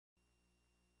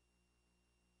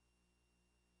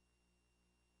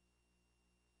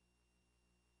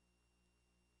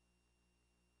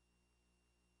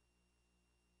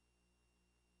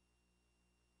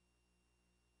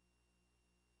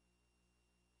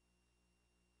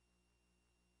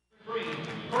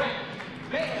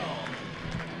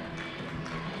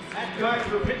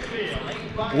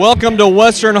Welcome to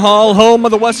Western Hall, home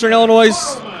of the Western Illinois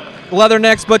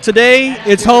Leathernecks, but today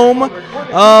it's home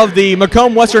of the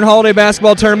Macomb-Western Holiday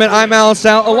Basketball Tournament. I'm Alan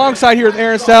Stout, alongside here with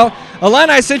Aaron Stout.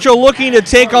 Illini Central looking to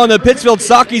take on the Pittsfield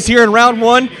Saukees here in round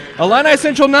one. Illini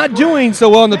Central not doing so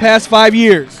well in the past 5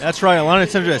 years. That's right. Illini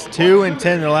Central has 2-10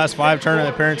 in their last 5 tournament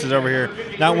appearances over here,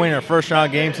 not winning their first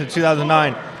round game since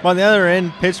 2009. But on the other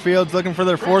end, Pittsfield's looking for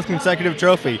their 4th consecutive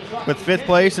trophy, with 5th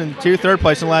place and 2 third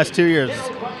place in the last 2 years.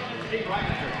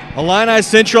 Illini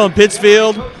Central and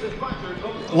Pittsfield.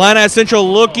 Illini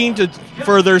Central looking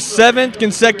for their 7th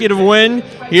consecutive win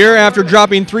here after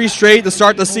dropping 3 straight to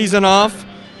start the season off.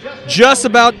 Just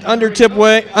about under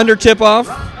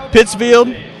tip-off. Pittsfield,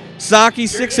 Saukees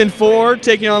 6-4,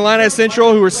 taking on Illini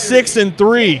Central, who are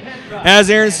 6-3. As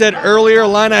Aaron said earlier,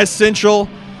 Illini Central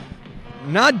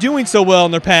not doing so well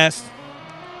in their past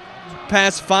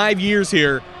 5 years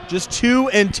here. Just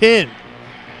 2-10.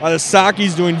 While the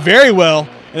Saukees doing very well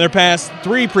in their past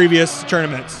 3 previous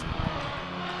tournaments.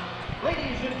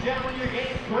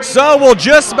 So we're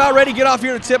just about ready to get off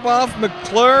here to tip off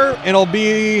McClure, and it'll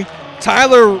be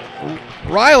Tyler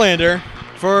Rylander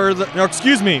for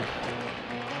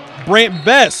Brant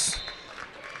Bess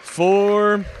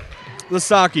for the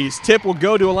Saukees. Tip will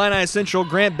go to Illini Central.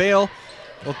 Grant Bale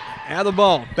will have the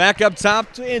ball. Back up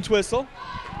top to Entwistle.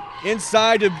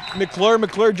 Inside to McClure.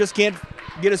 McClure just can't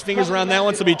get his fingers around that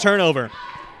one, so it'll be turnover.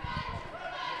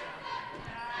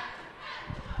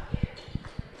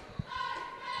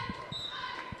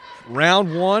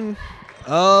 Round one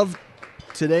of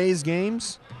today's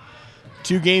games.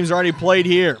 2 games already played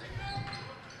here.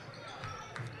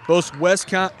 Both West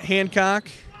Hancock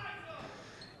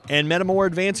and Metamore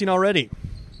advancing already.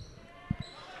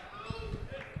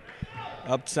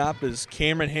 Up top is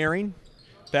Cameron Herring.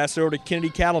 Pass it over to Kennedy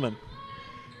Cattleman.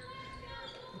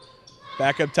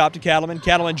 Back up top to Cattleman.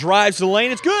 Cattleman drives the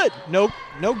lane. It's good. Nope,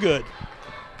 no good.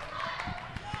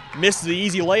 Missed the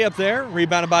easy layup there.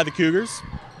 Rebounded by the Cougars.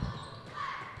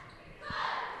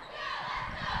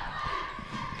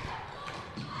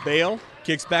 Bale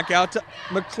kicks back out to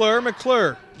McClure.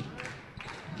 McClure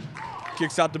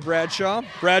kicks out to Bradshaw.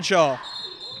 Bradshaw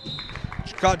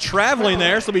caught traveling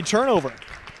there, so it'll be turnover.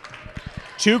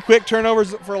 2 quick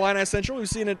turnovers for Illini Central. We've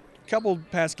seen a couple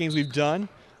past games we've done.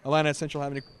 Illini Central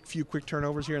having a few quick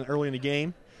turnovers here early in the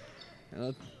game.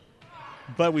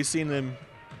 But we've seen them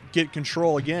get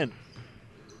control again.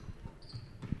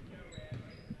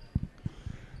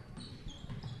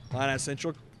 Illini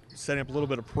Central setting up a little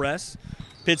bit of press.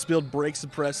 Pittsfield breaks the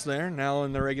press there, now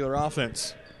in the regular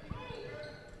offense.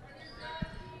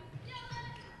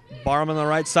 Barham on the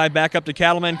right side, back up to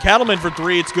Cattleman. Cattleman for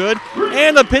 3, it's good.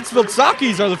 And the Pittsfield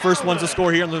Saukees are the first ones to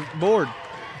score here on the board.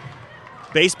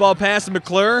 Baseball pass to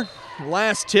McClure.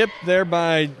 Last tip there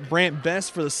by Brant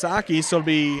Best for the Saukees, so it'll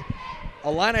be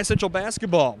Illini Central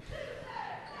basketball.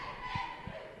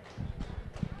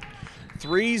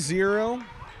 3-0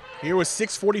 here with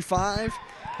 6:45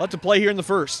 left to play here in the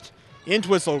first.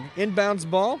 Entwistle inbounds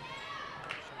ball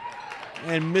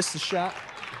and missed the shot.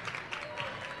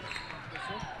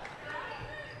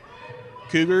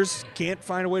 Cougars can't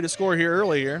find a way to score here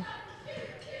early here.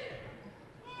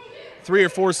 3 or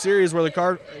 4 series where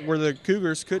the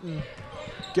Cougars couldn't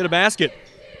get a basket.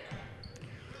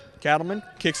 Cattleman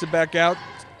kicks it back out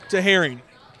to Herring.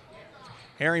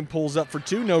 Herring pulls up for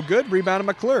 2, no good. Rebound to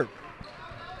McClure.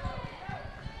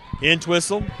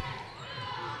 Entwistle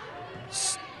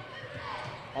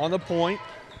on the point.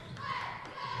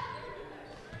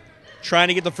 Trying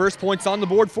to get the first points on the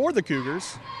board for the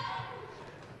Cougars.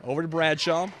 Over to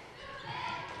Bradshaw.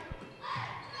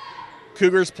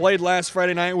 Cougars played last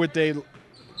Friday night with a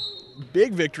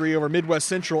big victory over Midwest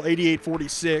Central,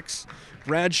 88-46.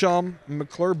 Bradshaw and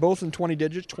McClure both in 20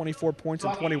 digits, 24 points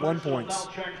and 21 points.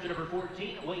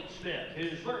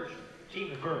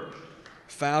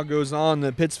 Foul goes on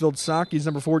the Pittsfield Saukees.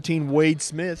 Number 14, Wade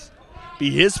Smith. Be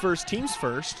his first, team's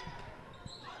first.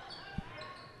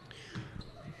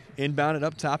 Inbounded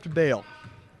up top to Bale.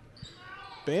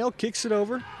 Bale kicks it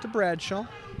over to Bradshaw.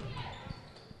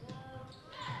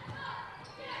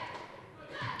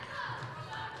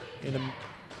 And a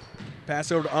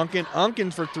pass over to Unkin.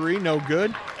 Unkin for 3, no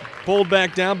good. Pulled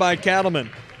back down by Cattleman.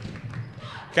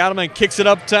 Cattleman kicks it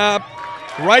up top.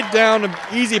 Right down, an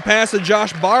easy pass to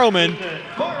Josh Barrowman.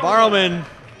 Barrowman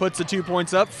puts the 2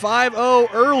 points up. 5-0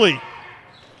 early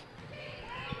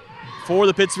for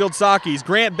the Pittsfield Saukees.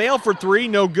 Grant Bale for 3,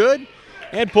 no good.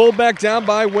 And pulled back down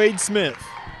by Wade Smith.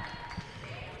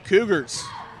 Cougars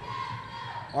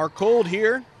are cold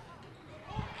here.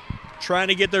 Trying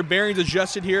to get their bearings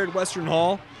adjusted here at Western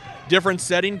Hall. Different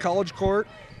setting, college court.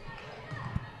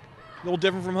 A little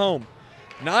different from home.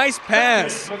 Nice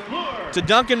pass to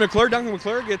Duncan McClure. Duncan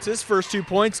McClure gets his first 2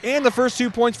 points and the first 2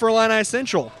 points for Illini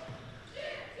Central.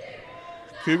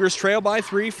 Cougars trail by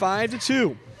 3,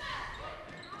 5-2.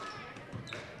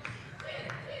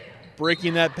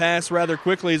 Breaking that pass rather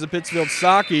quickly is the Pittsfield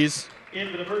Saukees.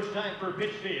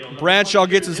 Bradshaw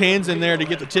gets his hands in there to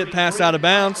get the tip pass out of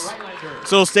bounds.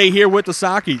 So he'll stay here with the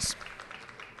Saukees.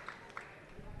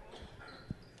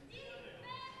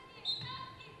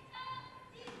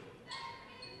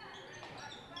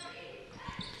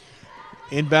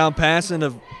 Inbound pass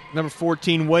into number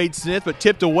 14, Wade Smith, but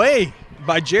tipped away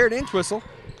by Jared Entwistle.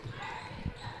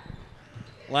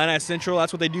 Illini Central,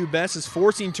 that's what they do best, is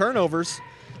forcing turnovers.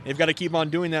 They've got to keep on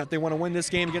doing that if they want to win this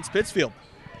game against Pittsfield.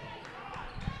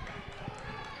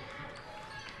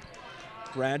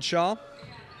 Bradshaw.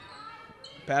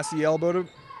 Pass the elbow to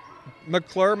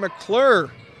McClure.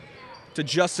 McClure to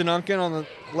Justin Unkin on the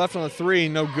left on the 3.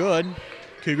 No good.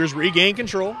 Cougars regain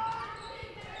control.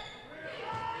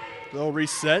 They'll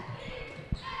reset.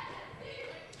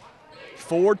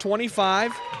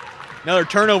 4:25. Another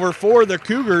turnover for the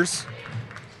Cougars.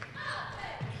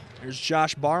 There's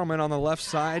Josh Barman on the left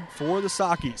side for the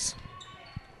Saukees.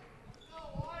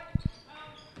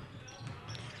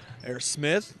 There's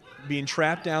Smith being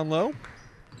trapped down low.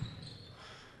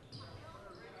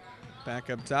 Back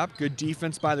up top. Good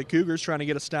defense by the Cougars trying to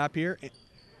get a stop here.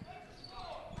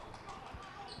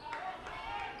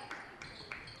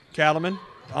 Cattleman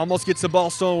almost gets the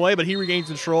ball stolen away, but he regains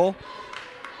control.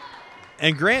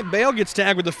 And Grant Bale gets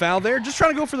tagged with the foul there. Just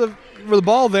trying to go for the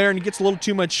ball there, and he gets a little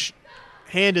too much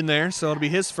hand in there, so it'll be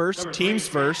his first, team's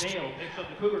first.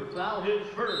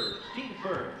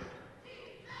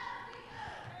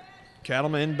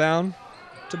 Cattleman inbound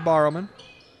to Barrowman.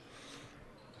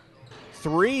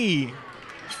 3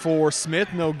 for Smith,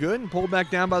 no good, and pulled back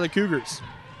down by the Cougars.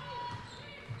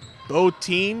 Both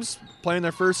teams playing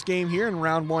their first game here in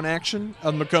round 1 action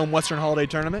of the Macomb-Western Holiday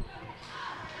Tournament.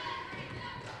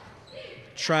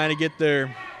 Trying to get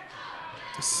their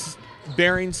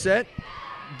bearing set.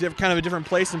 Kind of a different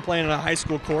place than playing in a high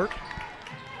school court.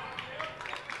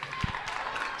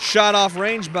 Shot off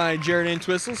range by Jared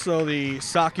Entwistle, so the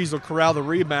Saukees will corral the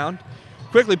rebound.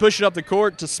 Quickly push it up the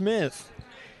court to Smith.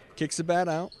 Kicks the bat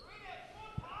out.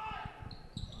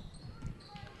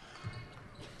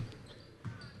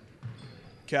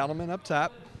 Cattleman up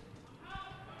top.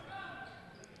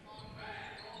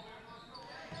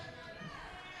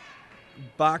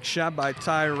 Box shot by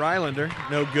Ty Rylander,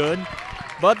 no good.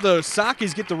 But the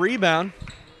Saukees get the rebound.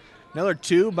 Another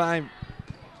 2 by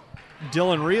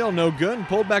Dylan Reel, no good, and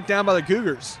pulled back down by the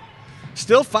Cougars.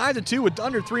 Still 5-2 with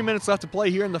under 3 minutes left to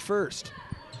play here in the first.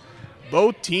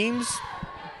 Both teams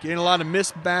getting a lot of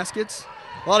missed baskets.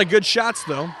 A lot of good shots,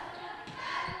 though.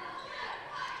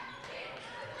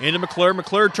 Into McClure.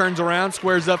 McClure turns around,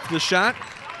 squares up for the shot.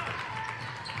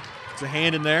 It's a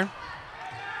hand in there.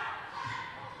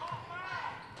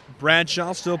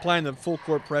 Bradshaw still applying the full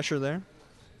court pressure there.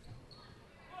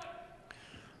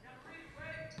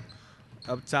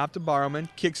 Up top to Barrowman.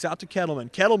 Kicks out to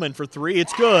Kettleman. Kettleman for 3.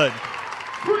 It's good.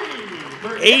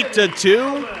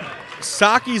 8-2.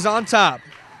 Saukees on top.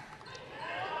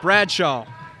 Bradshaw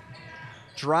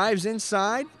drives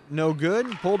inside. No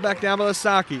good. Pulled back down by the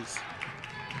Saukees.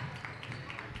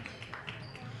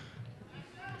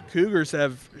 Cougars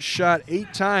have shot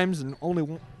 8 times and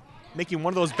only making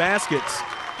one of those baskets.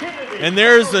 And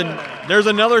there's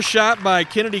another shot by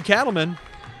Kennedy Cattleman.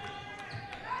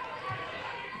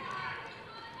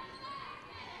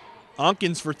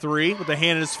 Unkins for 3 with a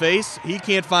hand in his face. He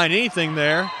can't find anything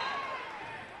there.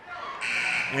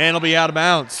 And it'll be out of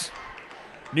bounds.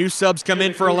 New subs come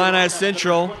in for Illini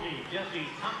Central.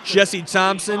 Jesse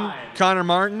Thompson, Connor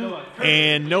Martin,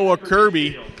 and Noah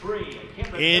Kirby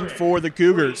in for the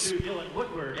Cougars.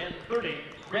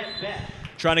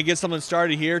 Trying to get something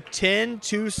started here.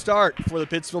 10-2 start for the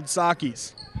Pittsfield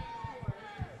Saukees.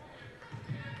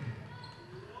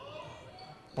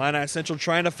 Illini Central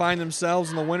trying to find themselves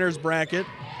in the winner's bracket.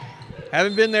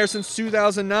 Haven't been there since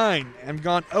 2009 and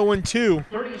gone 0-2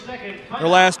 their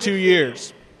last 2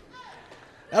 years.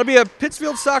 That'll be a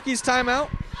Pittsfield Saukees timeout.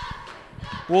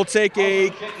 We'll take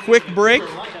a quick break,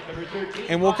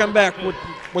 and we'll come back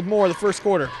with more of the first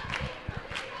quarter.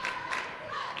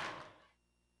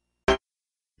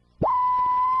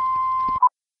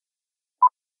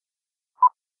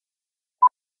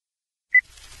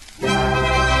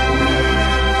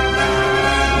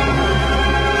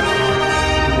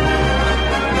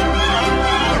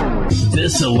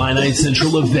 This Illini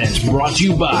Central event brought to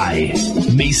you by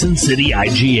Mason City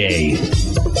IGA.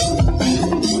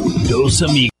 Dos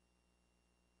Amigos.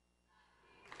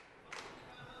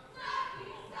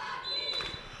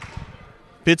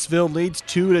 Pittsfield leads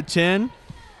 2-10.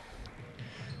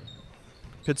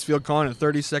 Pittsfield calling a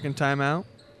 30-second timeout.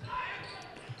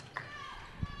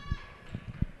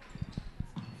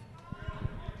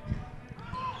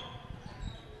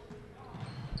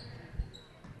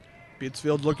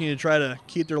 Pittsfield looking to try to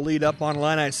keep their lead up on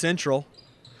Illini Central.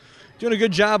 Doing a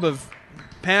good job of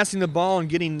passing the ball and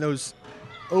getting those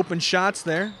open shots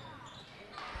there.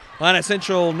 Illini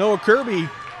Central, Noah Kirby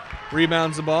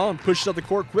rebounds the ball and pushes up the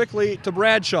court quickly to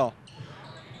Bradshaw.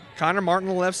 Connor Martin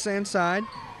on the left-hand side.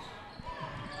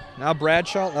 Now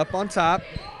Bradshaw up on top.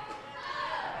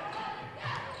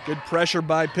 Good pressure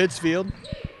by Pittsfield.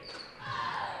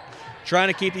 Trying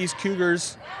to keep these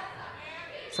Cougars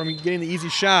from getting the easy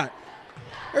shot.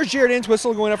 There's Jared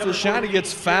Entwistle going up for the shot. He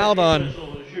gets fouled on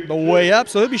the way up,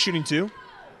 so he'll be shooting two.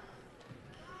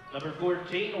 Number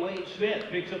 14, Wade Smith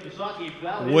picks up the Saukees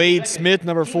foul. Wade Smith,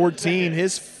 number 14,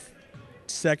 his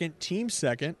team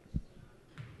second,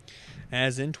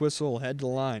 as Entwistle will head to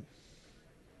the line.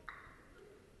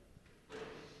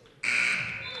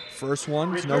 First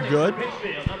one's no good.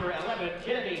 Pittsfield, number 11,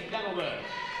 Kennedy Kettleman.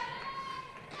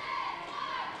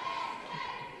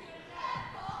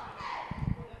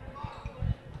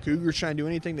 Cougars trying to do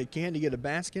anything they can to get a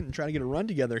basket and try to get a run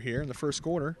together here in the first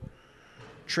quarter.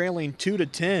 Trailing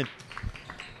 2-10.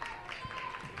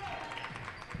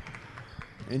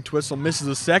 Entwistle misses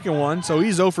the second one, so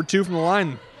he's 0 for 2 from the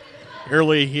line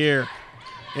early here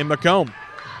in Macomb.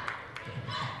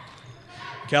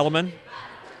 Kellerman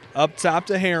up top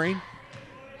to Herring.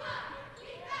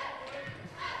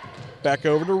 Back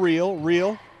over to Reel.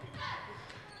 Reel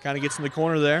kind of gets in the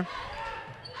corner there.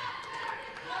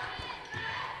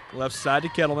 Left side to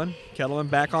Kettleman. Kettleman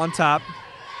back on top.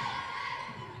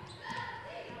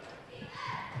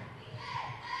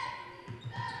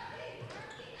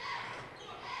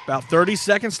 About 30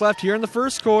 seconds left here in the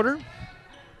first quarter.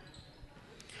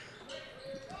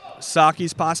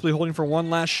 Saukees possibly holding for one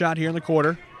last shot here in the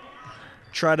quarter.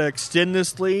 Try to extend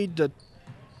this lead to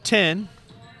 10.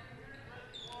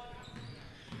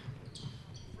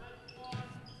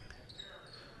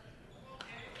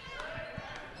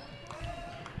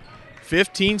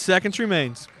 "15 seconds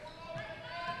remains.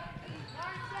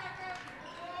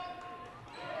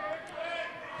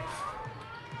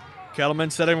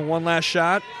 Kettleman setting one last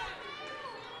shot.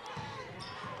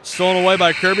 Stolen away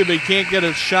by Kirby, but he can't get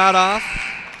a shot off.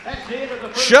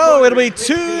 So it'll be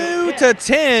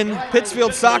 2-10.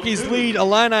 Pittsfield Saukees lead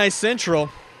Illini Central.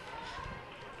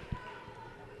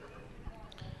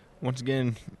 Once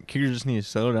again, Cougars just need to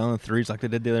settle down the threes like they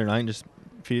did the other night and just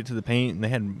feed it to the paint, and they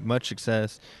had much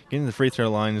success. Getting to the free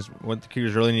throw line is what the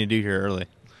Cougars really need to do here early.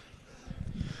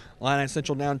 Illini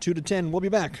Central down 2-10. We'll be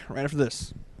back right after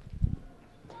this.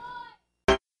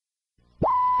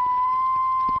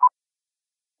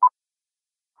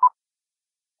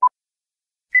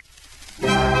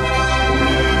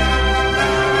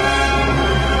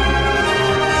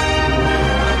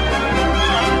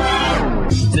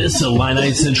 This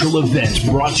Illini Central event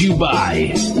brought to you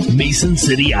by Mason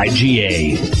City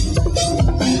IGA,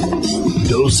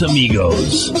 Dos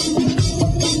Amigos,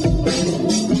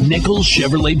 Nichols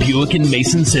Chevrolet Buick in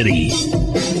Mason City,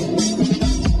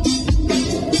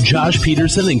 Josh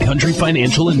Peterson and Country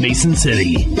Financial in Mason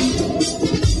City,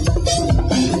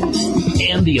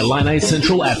 and the Illini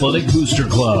Central Athletic Booster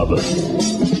Club.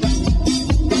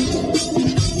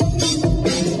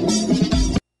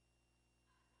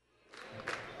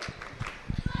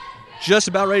 Just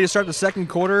about ready to start the second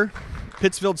quarter.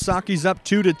 Pittsfield Saukees up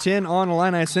 2-10 on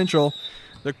Illini Central.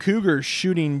 The Cougars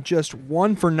shooting just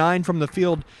 1 for 9 from the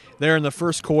field there in the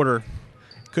first quarter.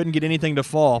 Couldn't get anything to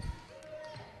fall.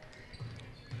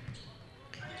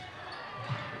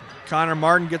 Connor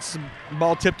Martin gets the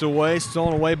ball tipped away,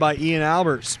 stolen away by Ian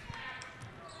Albers.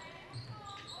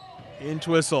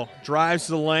 Entwistle drives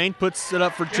to the lane, puts it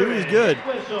up for two. He's good.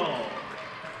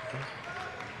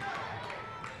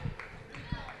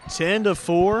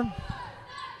 10-4.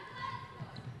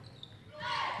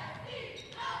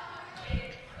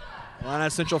 Illini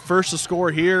Central first to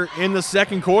score here in the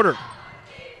second quarter.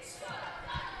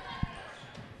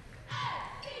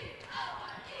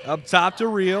 Up top to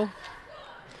Reel.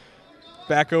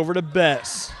 Back over to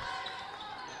Bess.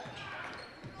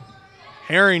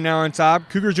 Herring now on top.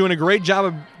 Cougars doing a great job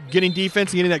of getting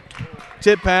defense and getting that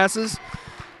tip passes.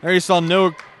 There you saw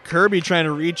Noah Kirby trying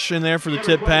to reach in there for the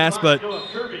tip pass, but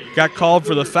got called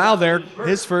for the foul there.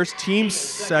 His first, team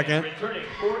second.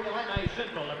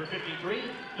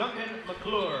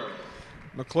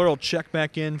 McClure will check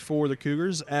back in for the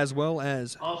Cougars, as well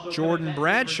as Jordan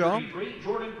Bradshaw.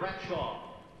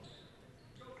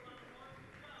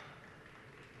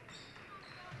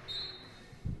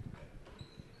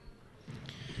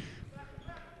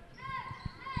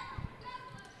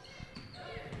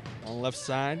 On the left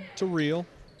side to Reel.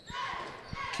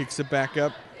 Kicks it back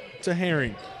up to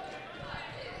Herring.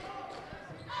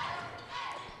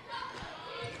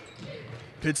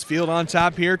 Pittsfield on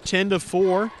top here,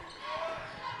 10-4.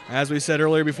 As we said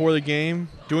earlier before the game,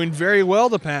 doing very well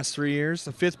the past 3 years.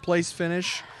 A 5th place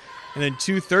finish and then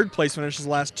 2 third place finishes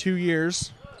the last 2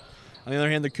 years. On the other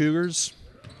hand, the Cougars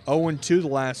 0-2 the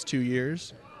last 2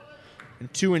 years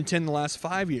and 2-10 the last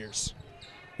 5 years.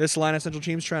 This Illini Central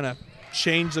team's trying to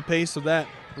change the pace of that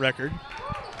record,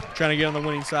 trying to get on the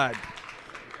winning side.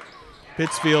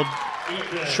 Pittsfield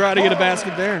try to get a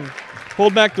basket there and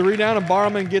pulled back the rebound, and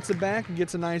Barrowman gets it back and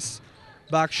gets a nice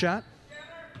box shot.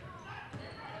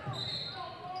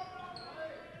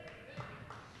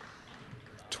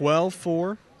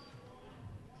 .12-4.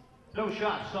 No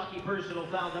shot. Saukees personal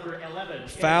foul number 11.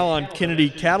 Foul on Kennedy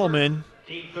Cattleman.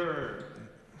 Team third.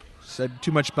 Said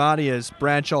too much body as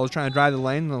Bradshaw was trying to drive the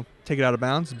lane. They'll take it out of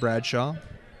bounds. Bradshaw.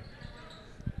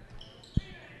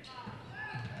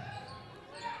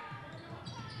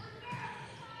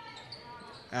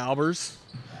 Albers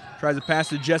tries to pass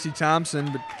to Jesse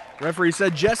Thompson, but referee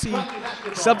said Jesse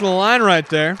stepped on the line right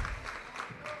there.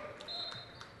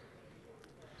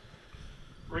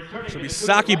 So it'll be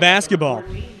Saukees basketball.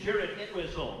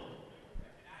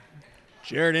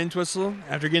 Jared Entwistle,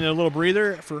 after getting a little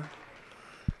breather,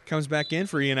 comes back in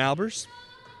for Ian Albers.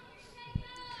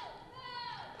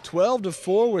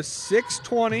 12-4 with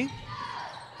 6:20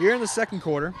 here in the second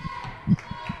quarter.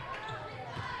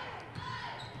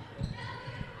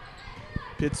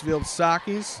 Pittsfield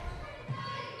Saukees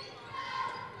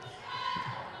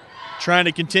trying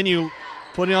to continue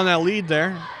putting on that lead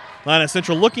there. Illini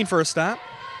Central looking for a stop.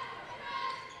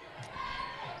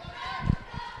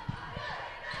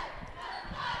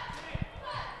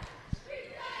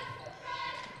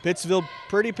 Pittsfield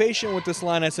pretty patient with this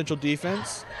Illini Central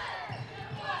defense.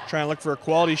 Trying to look for a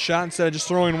quality shot instead of just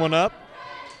throwing one up.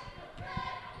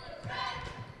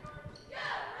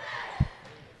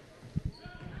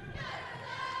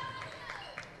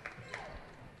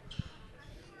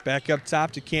 Back up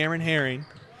top to Cameron Herring.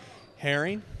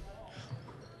 Herring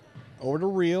over to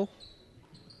Reel.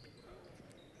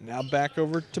 Now back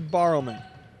over to Barrowman.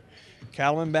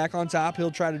 Cattleman back on top.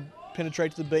 He'll try to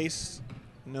penetrate to the base.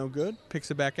 No good. Picks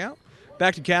it back out.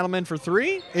 Back to Cattleman for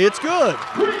 3. It's good.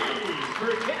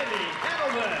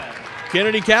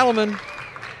 Kennedy Cattleman.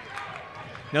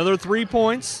 Another 3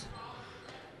 points.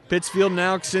 Pittsfield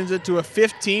now extends it to a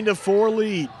 15-4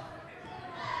 lead.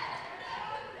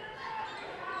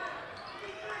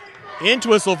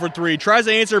 Entwistle for 3. Tries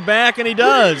to answer back, and he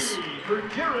does.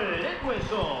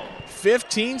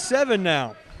 15-7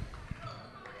 now.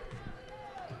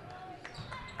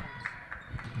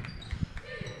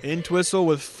 Entwistle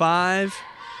with 5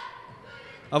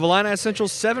 of Illini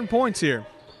Central's 7 points here.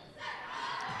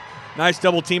 Nice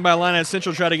double team by Illini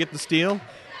Central, try to get the steal.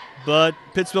 But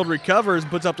Pittsfield recovers,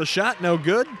 puts up the shot, no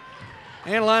good.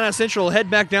 And Illini Central will head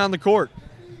back down the court.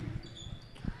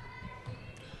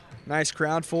 Nice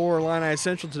crowd for Illini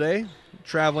Central today,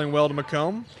 traveling well to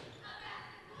Macomb.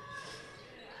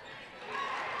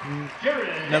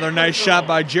 Another nice shot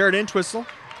by Jared Entwistle.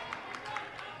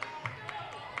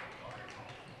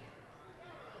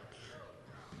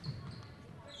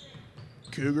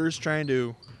 Cougars trying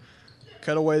to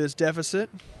cut away this deficit.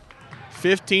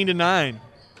 15-9.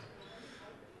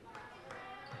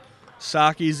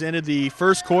 Saukees ended the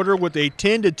first quarter with a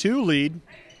 10-2 lead.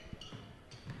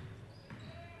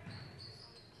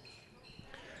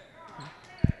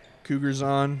 Cougars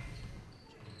on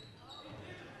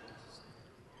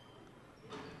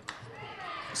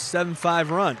 7-5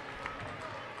 run.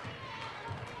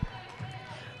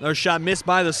 Another shot missed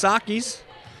by the Saukees.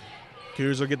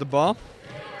 Cougars will get the ball.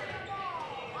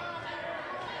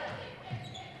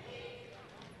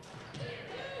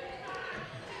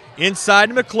 Inside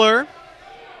to McClure.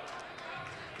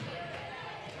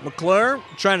 McClure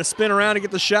trying to spin around to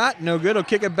get the shot. No good. He'll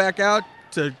kick it back out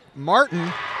to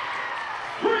Martin.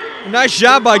 Nice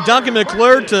job by Duncan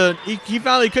McClure. He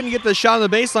finally couldn't get the shot on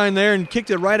the baseline there and kicked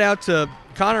it right out to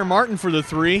Connor Martin for the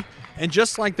 3. And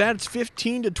just like that, it's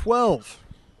 15-12.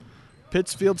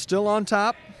 Pittsfield still on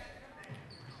top.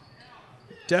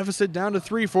 Deficit down to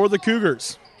 3 for the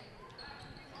Cougars.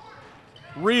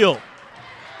 Reel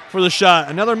for the shot.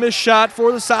 Another missed shot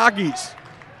for the Saukees.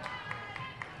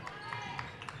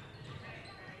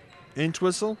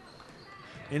 Entwistle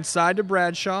inside to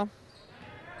Bradshaw.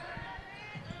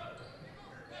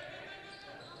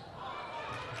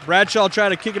 Bradshaw tried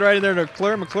to kick it right in there to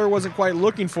McClure. McClure wasn't quite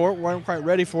looking for it, wasn't quite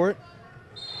ready for it.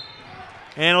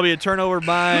 And it'll be a turnover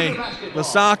by the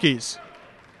Saukees.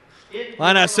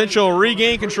 Illini Central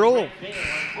regain control.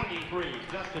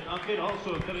 Second,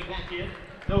 also coming back in,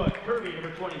 Noah Kirby,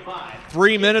 number 25.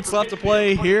 3 minutes left to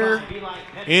play here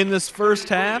in this first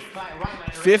half.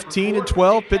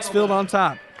 15-12, Pittsfield on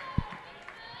top.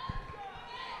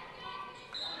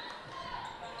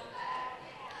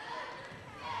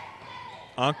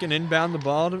 Unken inbound the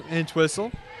ball to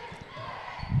Entwistle.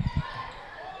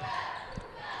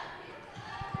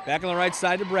 Back on the right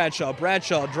side to Bradshaw.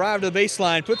 Bradshaw drive to the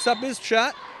baseline, puts up his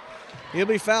shot. He'll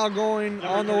be fouled going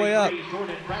on the way up.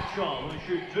 Jordan Bradshaw will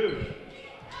shoot 2.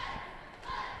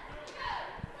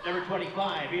 Number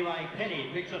 25, Eli Penny,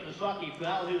 picks up the Saukees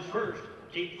foul, his first,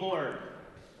 team 4.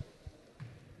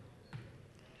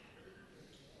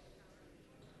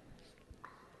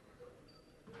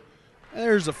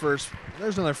 There's the first.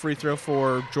 There's another free throw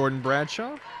for Jordan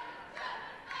Bradshaw.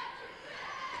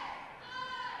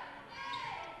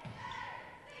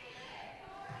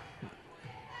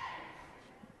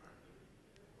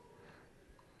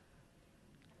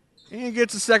 And he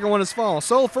gets the second one as well.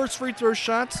 So first free throw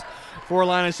shots for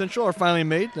Illini Central are finally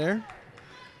made there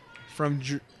from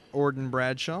Jordan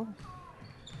Bradshaw.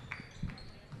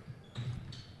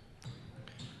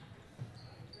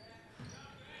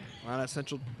 Illini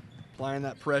Central applying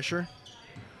that pressure.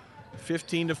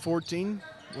 15-14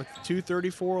 with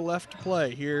 2:34 left to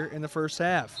play here in the first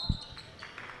half.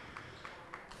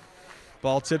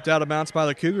 Ball tipped out of bounds by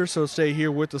the Cougars, so stay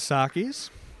here with the Saukees.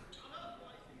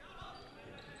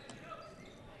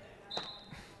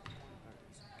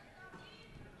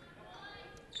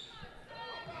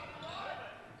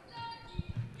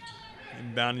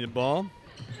 Inbounding the ball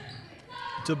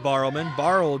to Barrowman.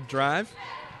 Barrow drive.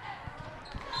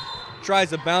 Tries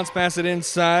to bounce pass it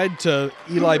inside to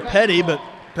Eli Petty, but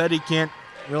Petty can't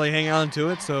really hang on to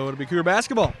it, so it'll be Cougar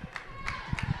basketball.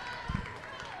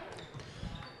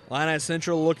 Illini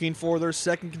Central looking for their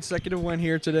second consecutive win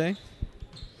here today.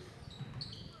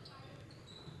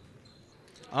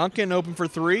 Unken open for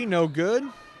 3, no good.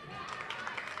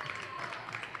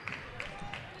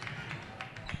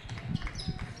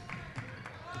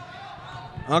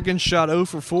 Unken shot 0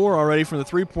 for 4 already from the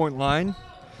three-point line.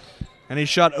 And he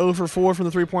shot 0 for 4 from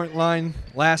the three-point line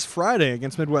last Friday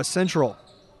against Midwest Central.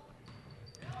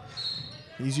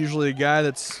 He's usually a guy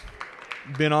that's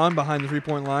been on behind the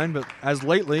three-point line, but as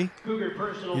lately,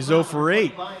 he's 0 for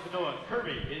 8. Noah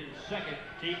Kirby is second,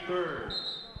 team 3rd.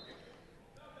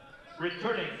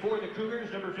 Returning for the Cougars,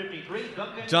 number 53,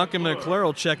 Duncan McClure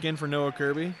will check in for Noah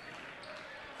Kirby.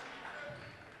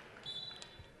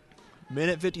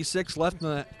 Minute 56 left in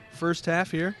the first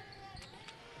half here.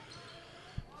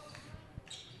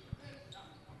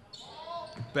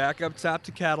 Back up top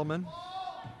to Cattleman.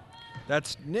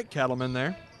 That's Nick Cattleman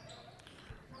there,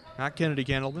 not Kennedy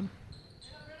Candleman.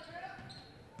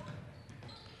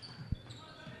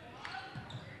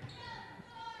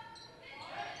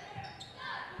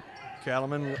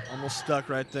 Cattleman almost stuck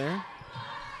right there.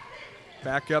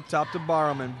 Back up top to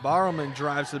Barrowman. Barrowman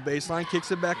drives to the baseline,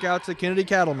 kicks it back out to Kennedy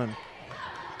Cattleman.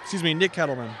 Excuse me, Nick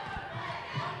Cattleman.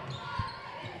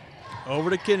 Over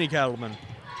to Kennedy Cattleman.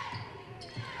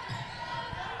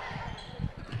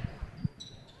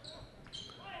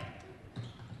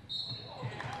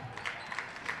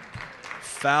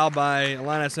 Foul by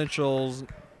Illini Central's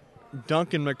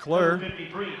Duncan McClure. Number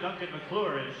 53, Duncan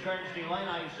McClure is charged the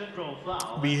Illini Central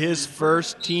foul. Be his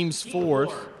first, team's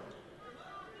 4th.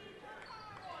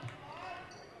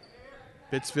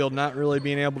 Pittsfield not really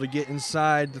being able to get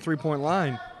inside the three-point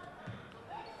line.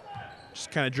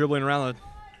 Just kind of dribbling around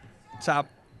the top,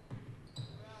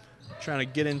 trying to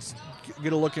get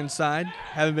a look inside.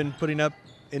 Haven't been putting up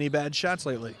any bad shots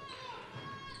lately.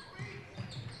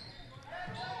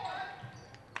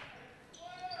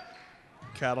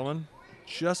 Cattleman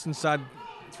just inside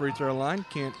free throw line,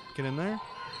 can't get in there.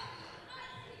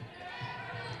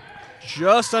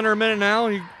 Just under a minute now.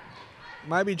 He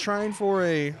might be trying for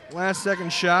a last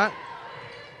second shot.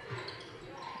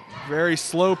 Very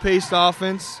slow paced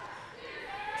offense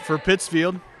for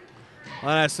Pittsfield.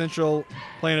 Illini Central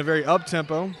playing a very up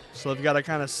tempo, so they've got to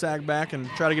kind of sag back and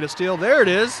try to get a steal. There it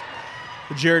is.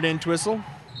 Jared Entwistle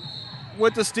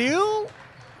with the steal.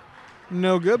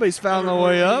 No good, but he's fouled on the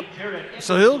way up.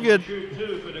 So he'll get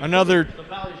another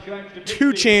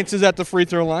 2 chances at the free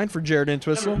throw line for Jared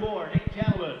Entwistle. Number 4, Nick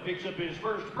Cattleman picks up his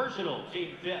first personal,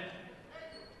 team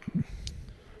 5th.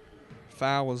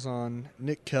 Foul was on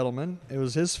Nick Kettleman. It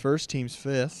was his first, team's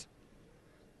 5th.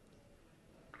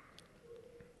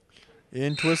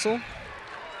 Entwistle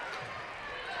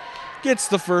gets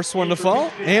the first one to fall.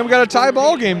 And we got a tie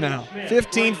ball game now.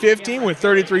 15-15 with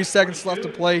 33 seconds left to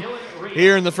play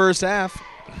here in the first half.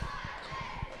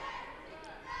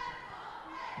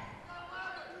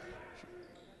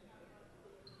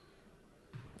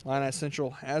 Illini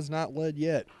Central has not led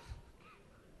yet.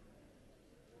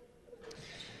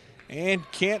 And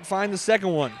can't find the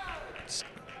second one.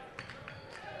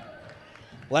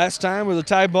 Last time with a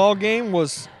tie ball game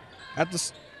was at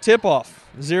the tip-off,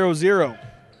 0-0.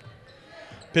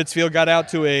 Pittsfield got out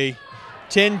to a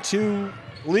 10-2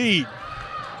 lead.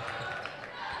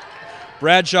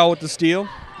 Bradshaw with the steal.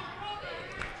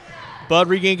 Bud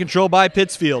regained control by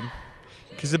Pittsfield.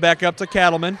 Gives it back up to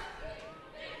Cattleman.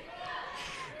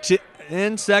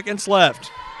 10 seconds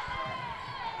left.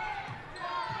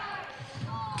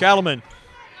 Cattleman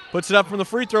puts it up from the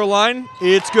free throw line.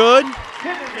 It's good.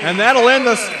 And that'll end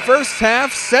the first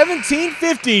half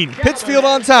 17-15. Pittsfield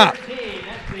on top.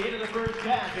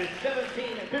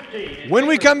 When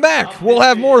we come back, we'll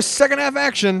have more second half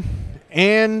action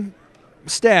and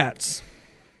stats.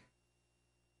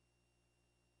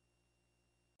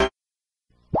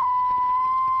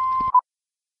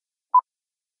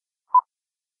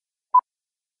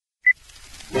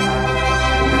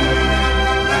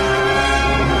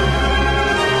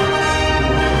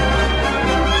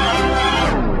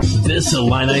 This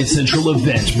Illini Central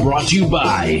event brought to you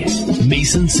by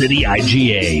Mason City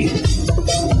IGA,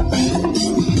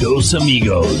 Dos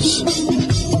Amigos,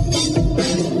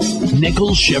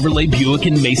 Nichols Chevrolet Buick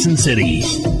in Mason City,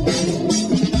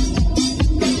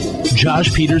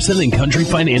 Josh Peterson and Country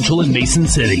Financial in Mason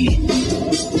City,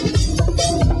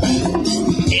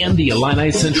 and the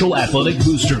Illini Central Athletic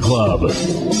Booster Club.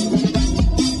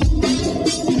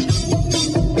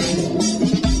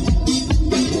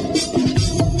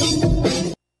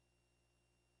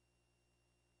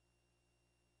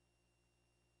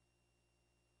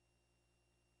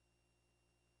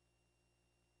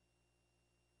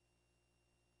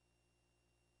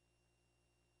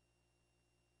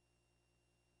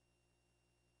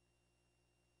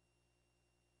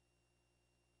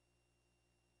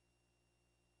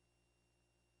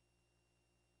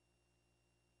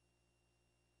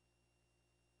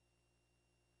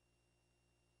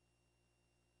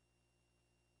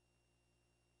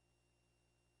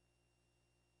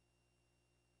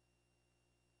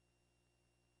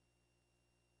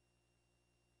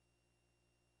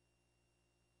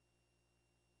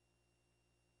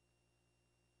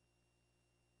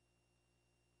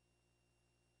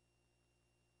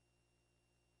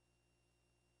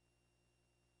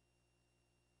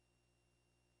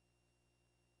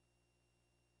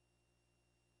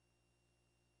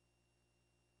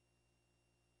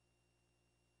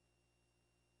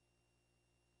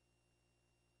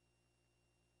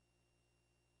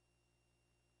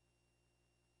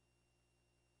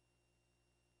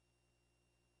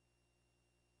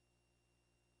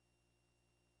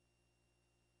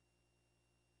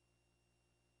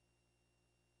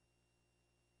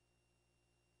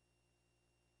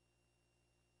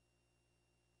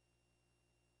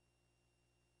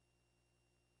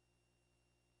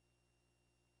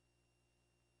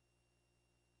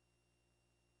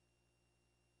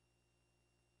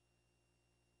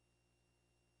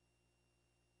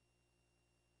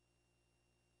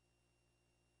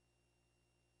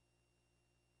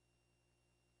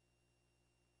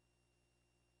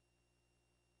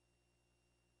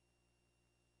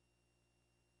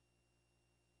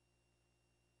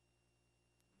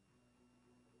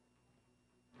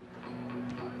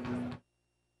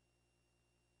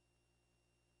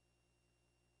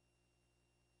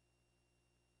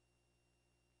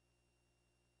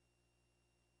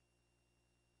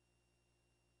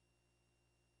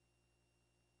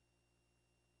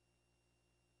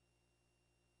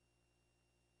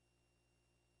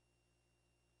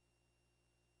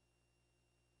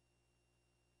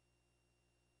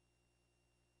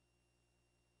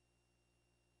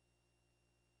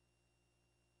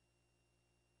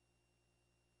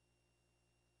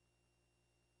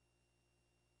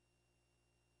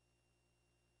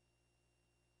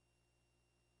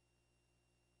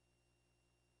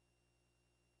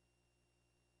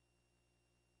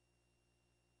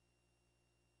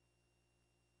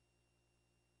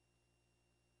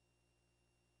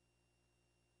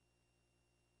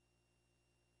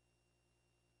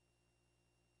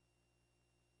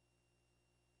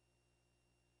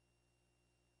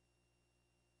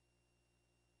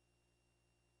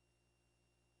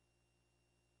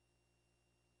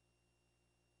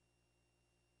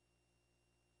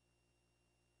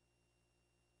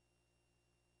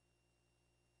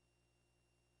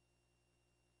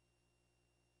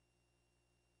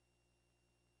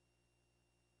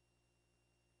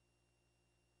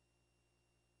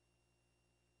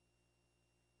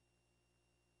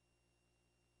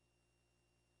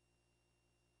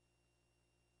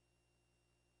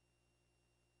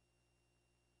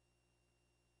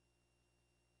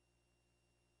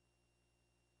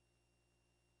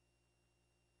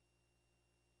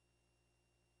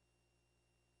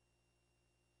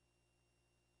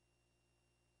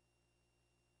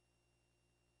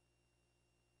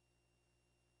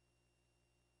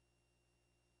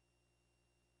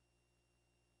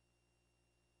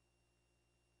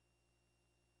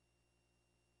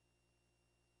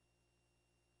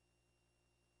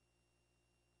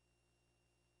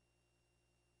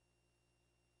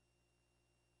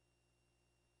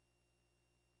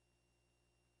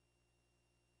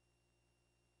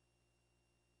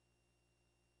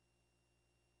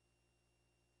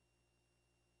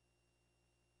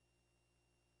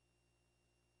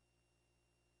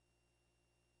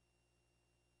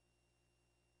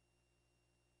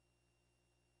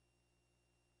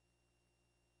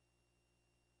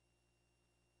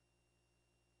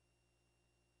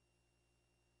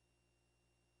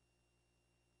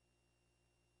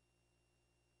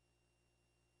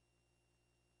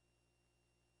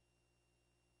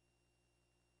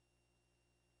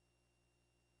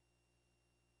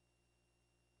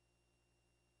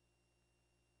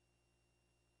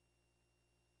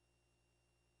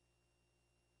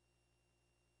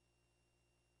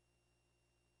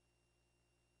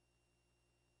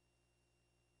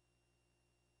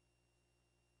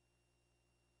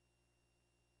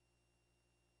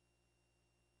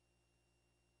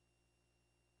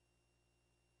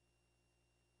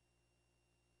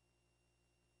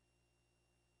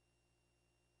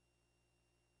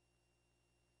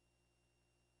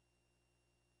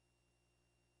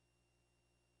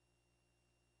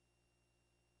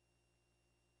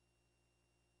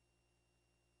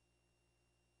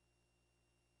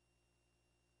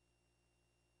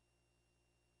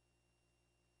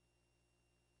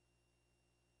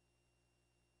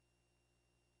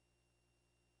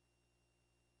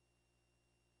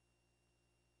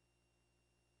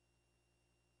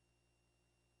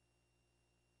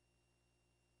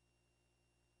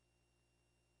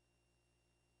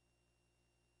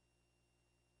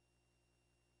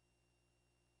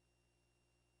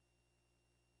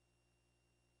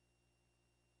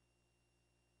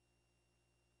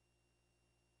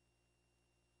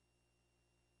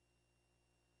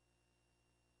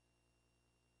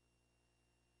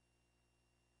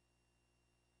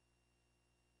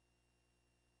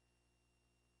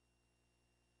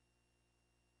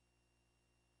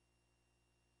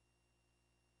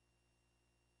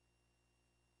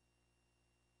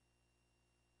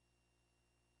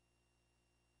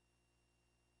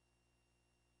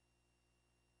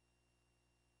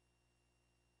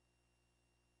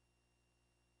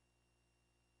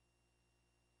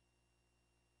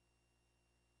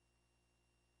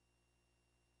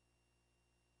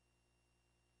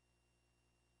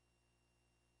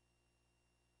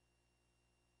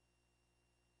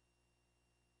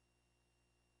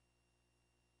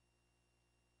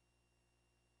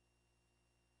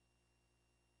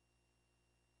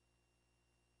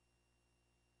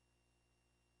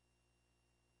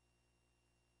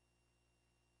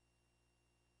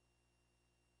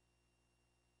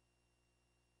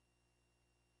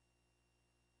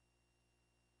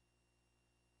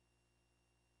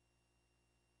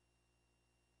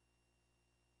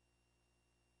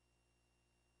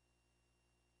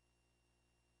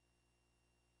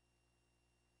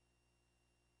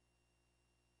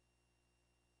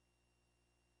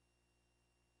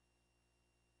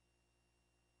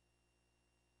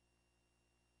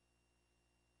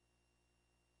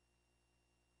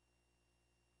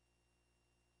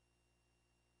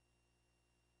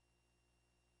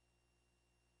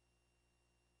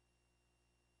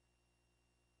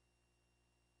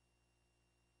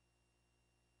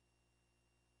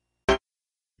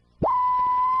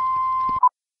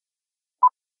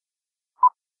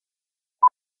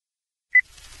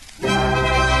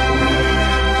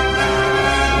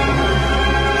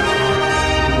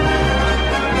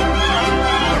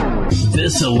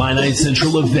 This Illini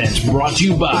Central event brought to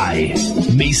you by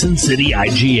Mason City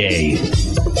IGA,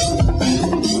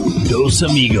 Dos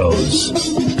Amigos,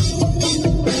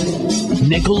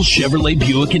 Nichols Chevrolet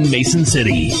Buick in Mason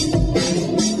City,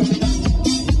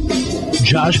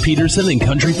 Josh Peterson and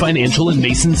Country Financial in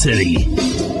Mason City,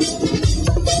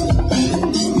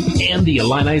 and the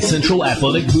Illini Central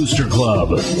Athletic Booster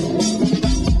Club.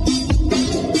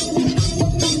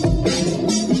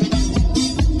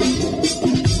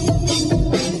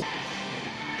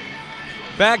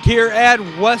 Back here at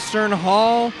Western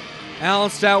Hall, Alan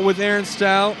Stout with Aaron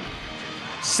Stout.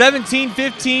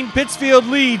 17-15, Pittsfield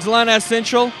leads Illini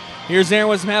Central. Here's Aaron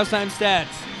with some halftime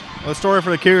stats. Well, the story for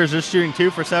the Cougars, they're shooting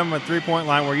 2 for 7 with three-point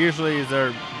line, where usually is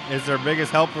their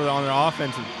biggest help on their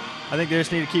offense. I think they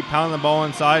just need to keep pounding the ball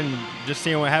inside and just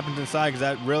seeing what happens inside, because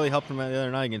that really helped them the other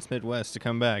night against Midwest to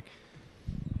come back.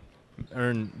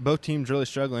 And both teams really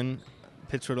struggling.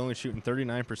 Pittsfield only shooting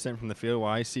 39% from the field,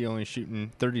 while IC only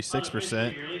shooting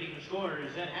 36%.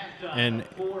 And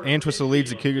Antwistle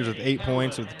leads the Cougars with 8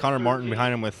 points, with Connor Martin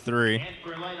behind him with 3.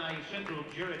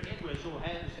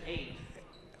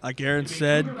 Like Aaron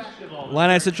said,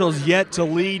 Illini Central is yet to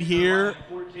lead here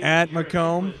at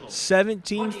Macomb.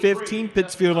 17-15,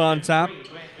 Pittsfield on top.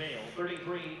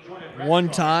 One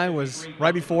tie was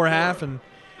right before half, and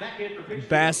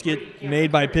basket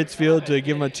made by Pittsfield to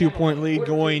give them a 2-point lead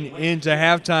going into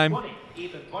halftime.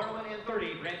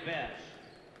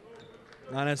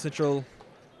 Illini Central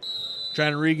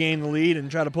trying to regain the lead and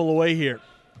try to pull away here.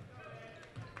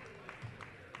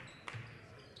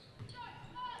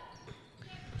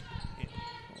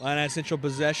 Illini Central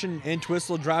possession.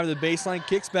 Entwistle drive to the baseline,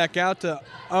 kicks back out to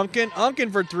Unkin.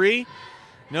 Unkin for 3.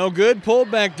 No good.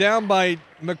 Pulled back down by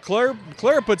McClure.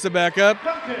 McClure puts it back up.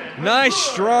 Nice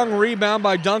strong rebound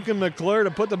by Duncan McClure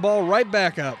to put the ball right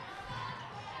back up.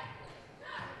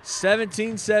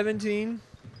 17-17.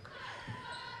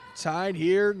 Tied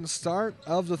here in the start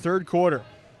of the third quarter.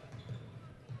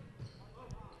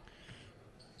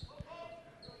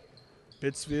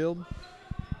 Pittsfield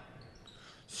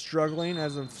struggling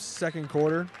as of second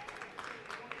quarter.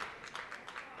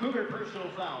 Cougar personal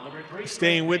foul, number 3.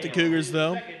 Staying with the Cougars,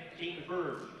 though.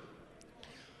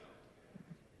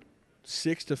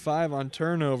 6-5 on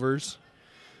turnovers.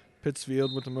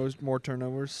 Pittsfield with the more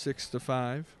turnovers,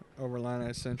 6-5 over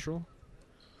Illini Central.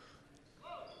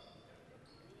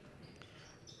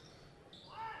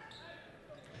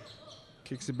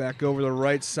 Kicks it back over the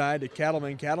right side to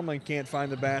Cattleman. Cattleman can't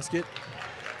find the basket.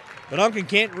 But Unkin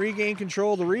can't regain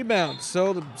control of the rebound,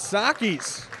 so the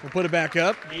Saukees will put it back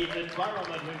up.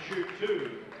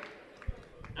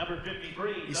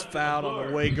 He's fouled on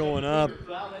the way going up.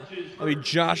 That'll be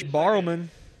Josh Barrelman.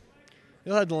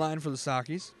 He'll head the line for the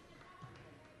Saukees.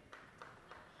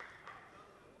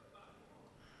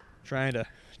 Trying to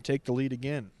take the lead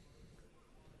again.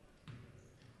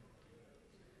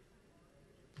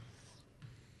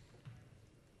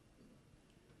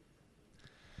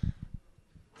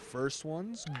 First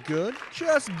one's good.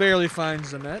 Just barely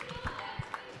finds the net.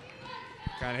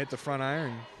 Kind of hit the front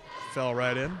iron, fell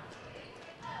right in.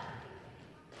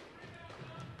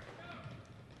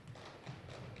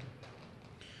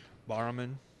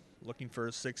 Barman looking for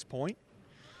a 6-point.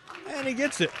 And he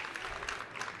gets it.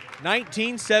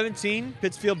 19-17.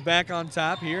 Pittsfield back on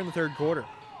top here in the third quarter.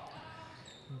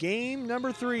 Game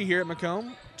number 3 here at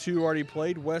Macomb. 2 already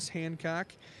played. West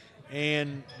Hancock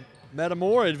and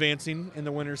Metamora advancing in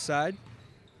the winner's side.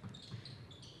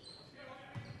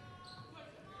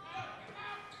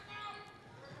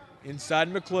 Inside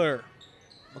McClure.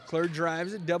 McClure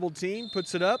drives it, double team,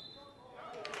 puts it up.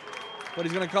 What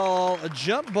he's going to call a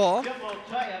jump ball.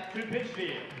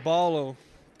 Ball will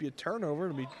be a turnover.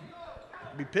 It'll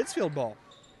be Pittsfield ball.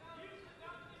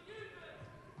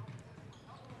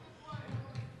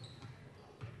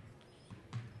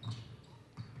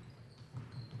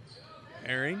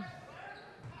 Herring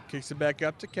kicks it back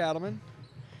up to Cattleman.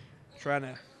 Trying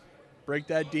to break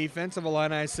that defense of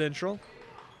Illini Central.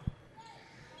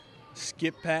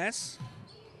 Skip pass.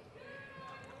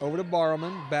 Over to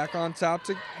Barrelman. Back on top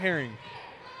to Herring.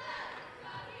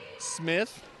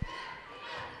 Smith.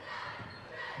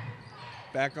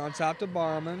 Back on top to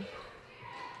Barrelman.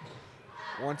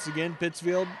 Once again,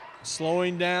 Pittsfield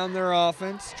slowing down their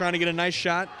offense. Trying to get a nice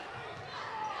shot.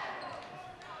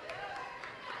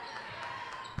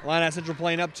 Illini Central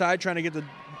playing up tight, trying to get the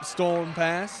stolen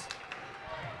pass.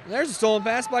 And there's a stolen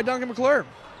pass by Duncan McClure.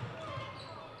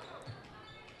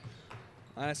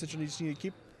 Illini Central needs to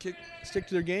stick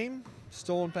to their game.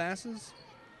 Stolen passes.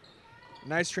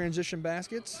 Nice transition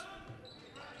baskets.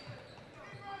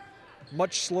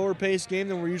 Much slower paced game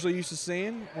than we're usually used to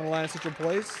seeing when Illini Central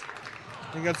plays.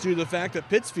 I think that's due to the fact that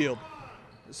Pittsfield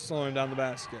is slowing down the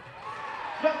basket.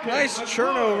 Nice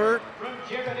turnover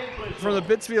from the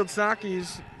Pittsfield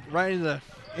Saukees right in the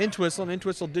Entwistle, and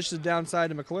Entwistle dishes it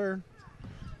downside to McClure.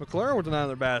 McClure with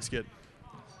another basket.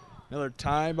 Another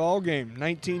tie ball game,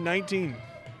 19-19.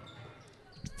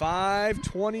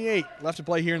 5:28 left to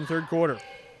play here in the third quarter.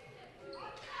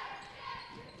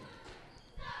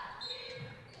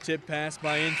 Tip pass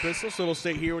by Entwistle, so it'll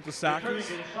stay here with the Saukees.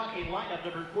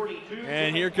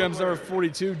 And here comes number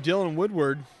 42, Dylan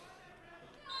Woodward.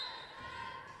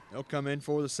 They'll come in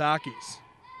for the Saukees.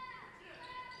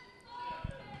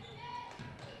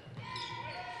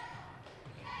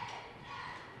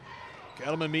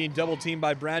 Kettleman being double teamed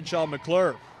by Bradshaw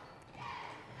McClure.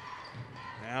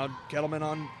 Now Kettleman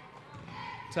on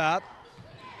top.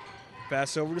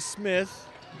 Pass over to Smith.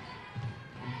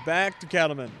 Back to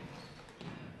Kettleman.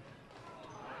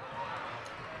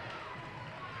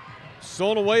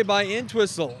 Stolen away by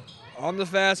Entwistle on the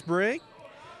fast break.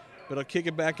 But he'll kick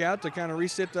it back out to kind of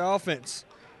reset the offense.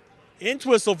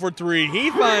 Entwistle for three. He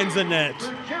finds the net.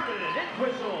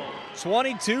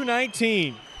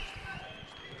 22-19.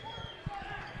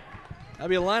 That'll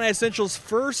be Illini Central's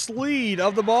first lead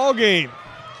of the ball game.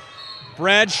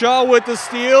 Bradshaw with the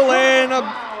steal and a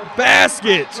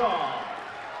basket.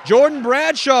 Jordan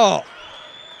Bradshaw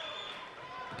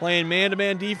playing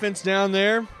man-to-man defense down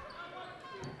there.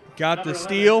 Got the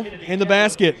steal and the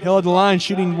basket. He'll at the line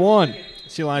shooting one.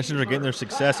 See, Illini Central are getting their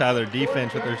success out of their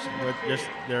defense with just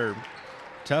their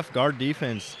tough guard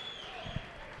defense.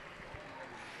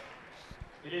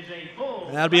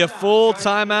 And that'll be a full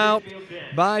timeout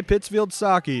by Pittsfield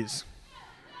Saukees.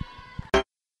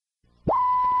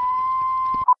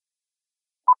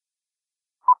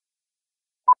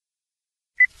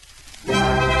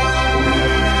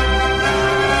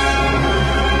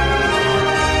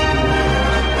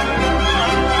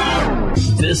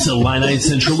 This Illini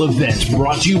Central event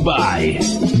brought to you by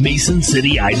Mason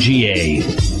City IGA,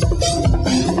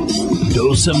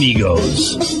 Dos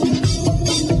Amigos,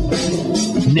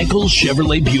 Nichols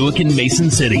Chevrolet Buick in Mason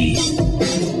City,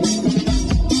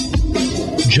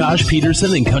 Josh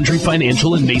Peterson and Country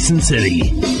Financial in Mason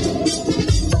City,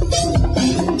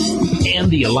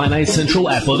 and the Illini Central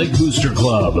Athletic Booster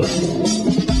Club.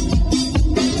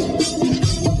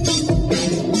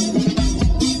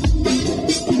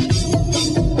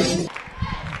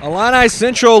 Illini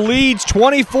Central leads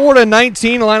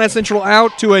 24-19. Illini Central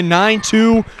out to a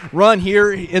 9-2 run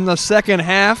here in the second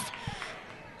half.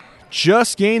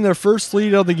 Just gained their first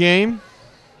lead of the game.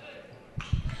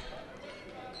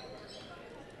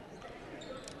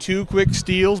 Two quick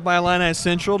steals by Illini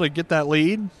Central to get that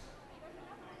lead.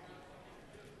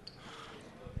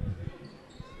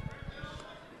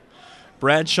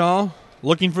 Bradshaw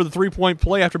looking for the three-point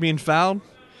play after being fouled,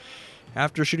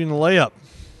 after shooting the layup.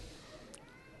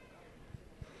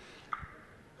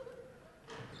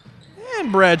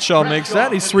 And Bradshaw makes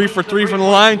that. He's 3 for 3 from the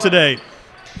line today.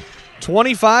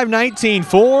 25-19,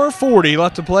 4:40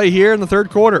 left to play here in the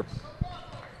third quarter.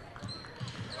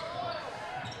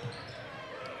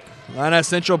 Illini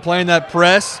Central playing that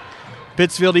press.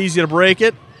 Pittsfield easy to break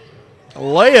it. A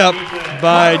layup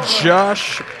by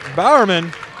Josh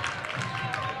Bowerman.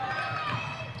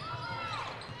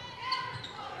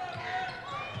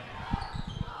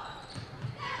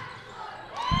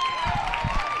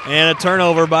 And a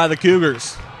turnover by the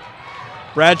Cougars.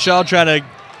 Bradshaw trying to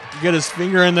get his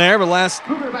finger in there, but last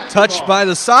touch by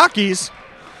the Saukees.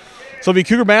 So it'll be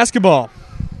Cougar basketball.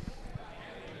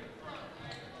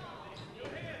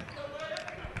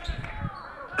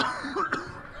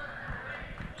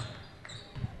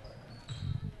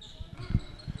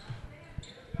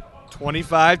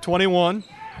 (25-21).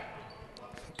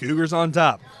 Cougars on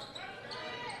top.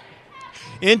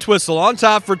 Entwistle on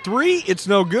top for three. It's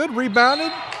no good.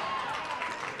 Rebounded.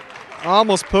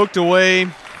 Almost poked away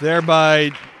there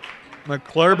by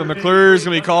McClure, but McClure is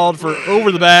going to be called for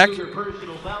over the back.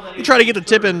 He tried to get the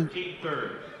tip in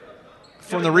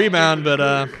from the rebound, but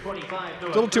a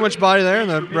little too much body there,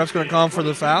 and the ref's going to call him for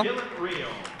the foul.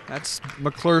 That's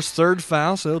McClure's third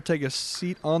foul, so he'll take a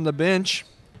seat on the bench.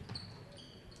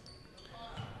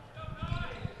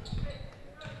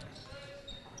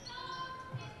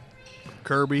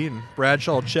 Kirby and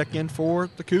Bradshaw will check in for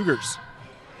the Cougars.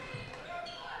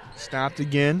 Stopped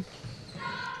again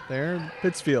there in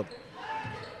Pittsfield.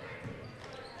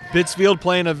 Pittsfield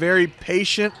playing a very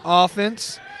patient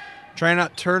offense, trying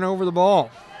not to turn over the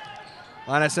ball.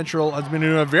 Illini Central has been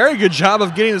doing a very good job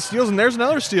of getting the steals, and there's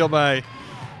another steal by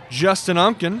Justin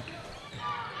Umpkin.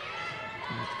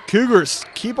 Cougars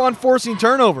keep on forcing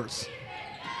turnovers.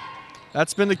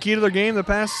 That's been the key to their game the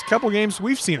past couple games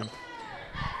we've seen them.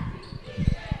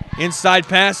 Inside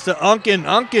pass to Unkin.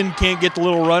 Unkin can't get the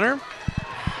little runner,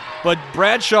 but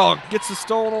Bradshaw gets the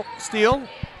steal.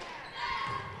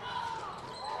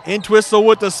 Entwistle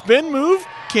with the spin move.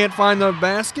 Can't find the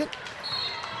basket.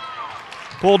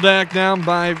 Pulled back down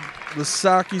by the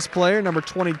Saukees player, number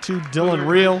 22, Dylan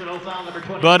Reel.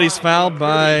 But he's fouled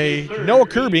by Noah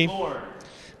Kirby.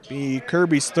 Be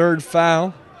Kirby's third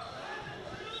foul.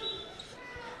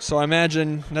 So I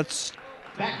imagine that's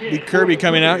be Kirby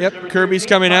coming out. Yep, Kirby's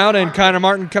coming out and Connor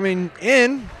Martin coming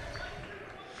in.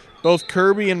 Both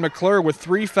Kirby and McClure with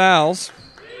 3 fouls.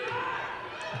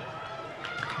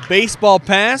 Baseball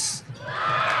pass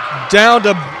down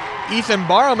to Ethan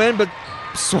Barrowman, but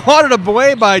swatted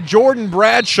away by Jordan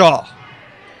Bradshaw.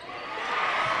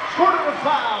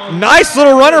 Nice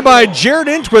little runner by Jared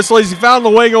Entwistle as he found the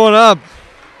way going up.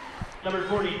 Number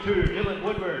 42, Dylan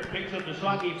Woodward picks up the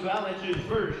Saukees foul. That's his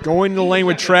first. Going to the lane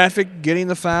with traffic, getting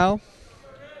the foul.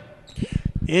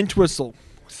 Entwistle,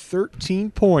 13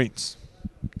 points.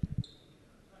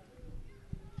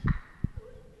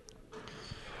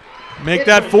 Make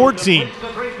that 14.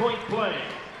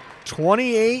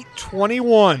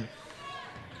 28-21.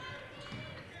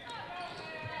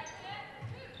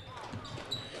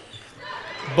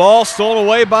 Ball stolen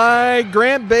away by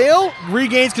Grant Bale.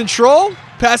 Regains control.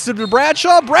 Passes it to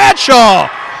Bradshaw. Bradshaw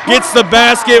gets the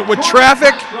basket with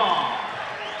traffic.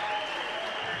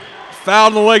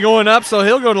 Fouled the way going up, so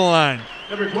he'll go to the line.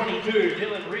 Number 22,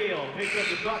 Dylan Reel picks up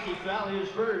the Saukees foul, his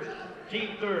first, team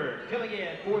third. Killing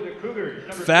it for the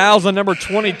Cougars. Fouls on number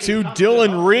 22,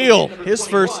 Dylan Reel. His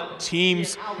first,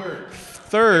 team's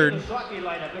third. Saukees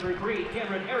lineup, number 3,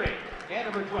 Cameron Herrick,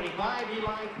 and number 25,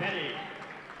 Eli Penny.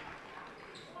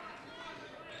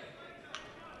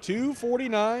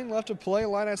 2:49 left to play.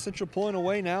 Illini Central pulling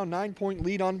away now. 9-point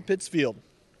lead on Pittsfield.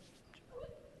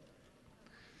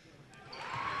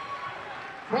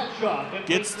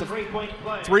 Gets the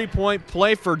three-point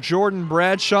play for Jordan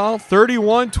Bradshaw.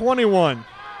 31-21.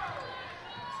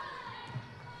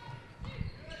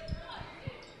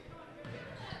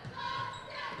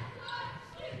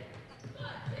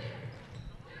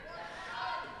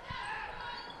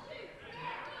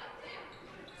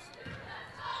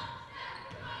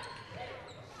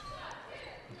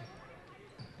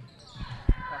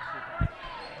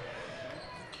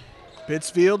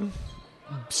 Pittsfield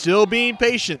still being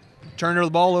patient. Turning the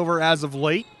ball over as of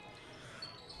late.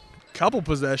 Couple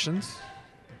possessions.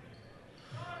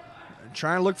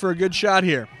 Trying to look for a good shot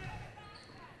here.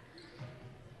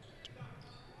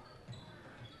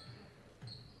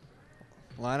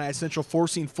 Illini Central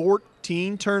forcing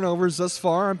 14 turnovers thus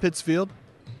far on Pittsfield.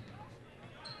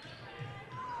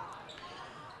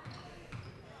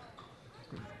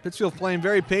 Pittsfield playing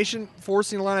very patient,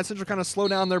 forcing Illini Central kind of slow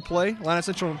down their play. Illini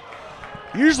Central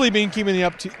usually been keeping the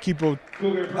up-tempo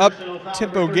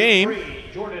game.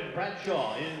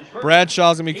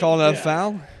 Bradshaw's going to be calling that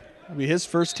foul. It'll be his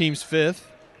first, team's 5th.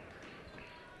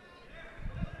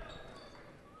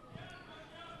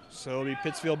 So it'll be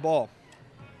Pittsfield ball.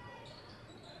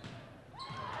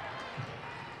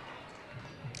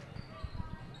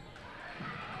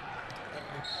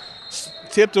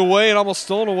 Tipped away and almost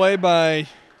stolen away by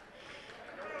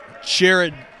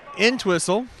Jared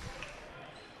Entwistle.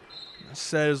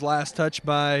 Set his last touch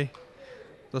by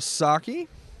the Saukees.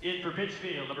 In for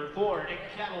Pittsfield, number 4, Nick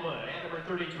Cattleman, and number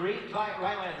 33, Ty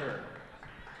Rylander.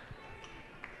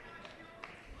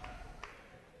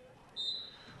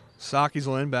 Saukees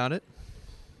will inbound it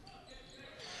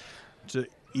to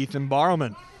Ethan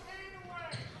Barrowman.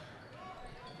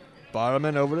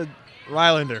 Barrowman over to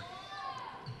Rylander.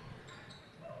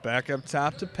 Back up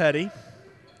top to Petty.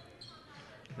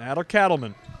 Now to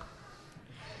Cattleman.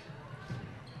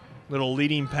 Little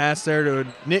leading pass there to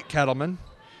Nick Kettleman.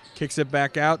 Kicks it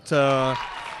back out to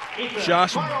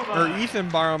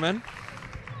Ethan Barrowman.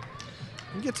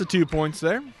 He gets the 2 points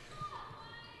there.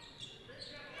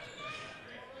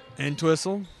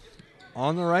 Entwistle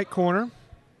on the right corner.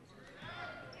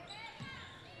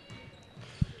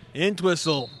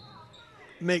 Entwistle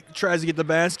tries to get the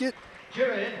basket.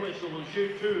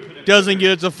 Doesn't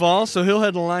get it to fall, so he'll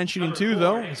head to the line shooting 2,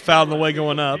 though. He's fouled in the way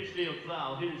going up.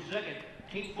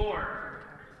 Team 4.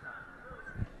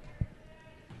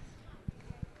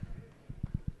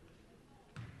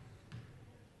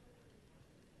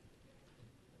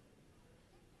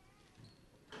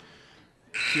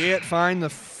 Can't find the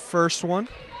first one.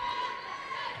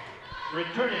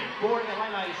 Returning for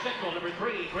Illini Central, number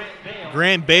 3, Grant Bale.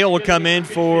 Grant Bale will come in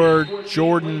for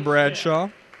Jordan Bradshaw.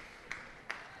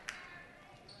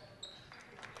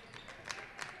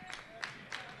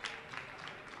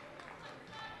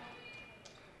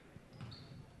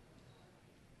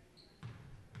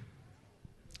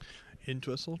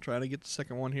 Entwistle trying to get the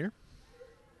second one here.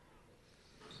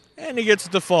 And he gets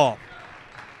it to fall.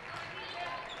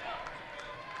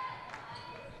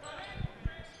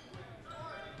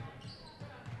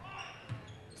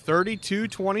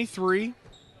 (32-23).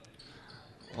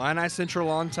 Illini Central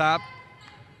on top.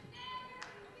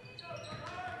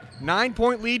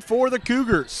 9-point lead for the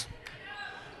Cougars.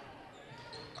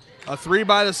 A three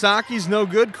by the Saukees, no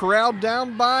good. Corralled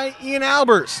down by Ian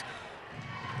Albers.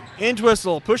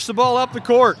 Entwistle pushed the ball up the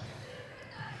court.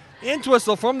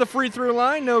 Entwistle from the free throw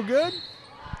line, no good.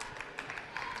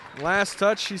 Last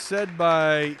touch, he said,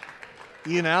 by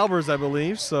Ian Albers, I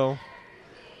believe. So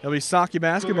it'll be Saukee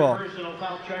basketball.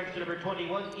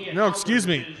 No, excuse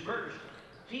me.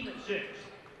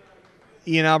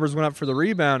 Ian Albers went up for the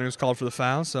rebound and was called for the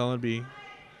foul, so it'll be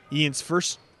Ian's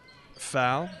first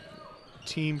foul,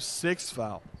 team 6th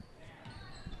foul.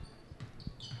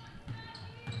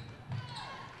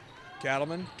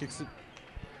 Cattleman kicks it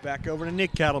back over to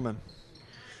Nick Cattleman.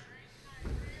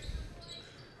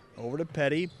 Over to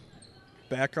Petty.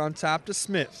 Back on top to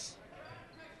Smith.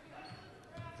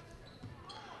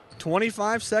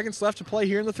 25 seconds left to play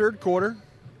here in the third quarter.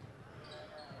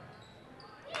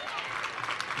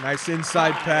 Nice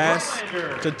inside pass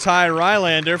to Ty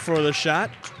Rylander for the shot.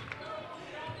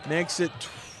 Makes it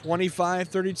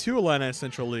 25-32, Illini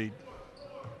Central lead.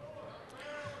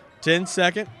 10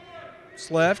 seconds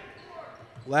left.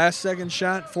 Last second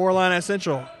shot for Illini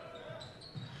Central.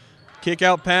 Kick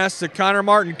out pass to Connor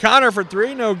Martin. Connor for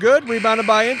three, no good. Rebounded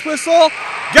by Entwistle.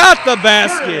 Got the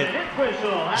basket.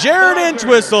 Jared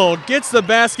Entwistle gets the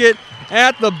basket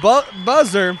at the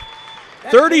buzzer.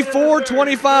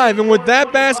 34-25. And with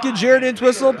that basket, Jared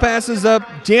Entwistle passes up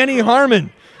Danny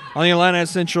Harmon on the Illini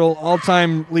Central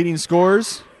all-time leading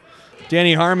scorers.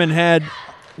 Danny Harmon had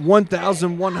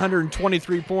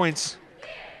 1,123 points.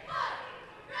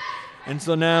 And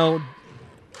so now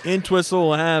Entwistle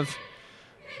will have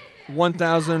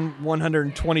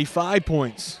 1,125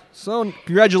 points. So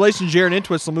congratulations, Jared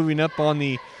Entwistle, moving up on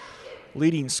the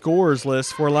leading scorers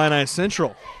list for Illini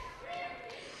Central.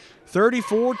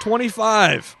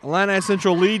 34-25. Illini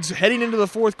Central leads heading into the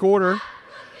fourth quarter.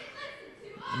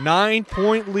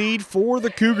 9-point lead for the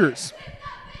Cougars.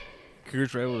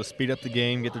 Cougars were able to speed up the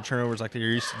game, get their turnovers like they're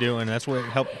used to doing. That's what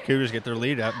helped the Cougars get their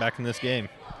lead out back in this game.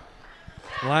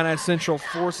 Illini Central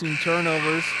forcing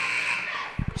turnovers.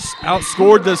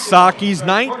 Outscored the Saukees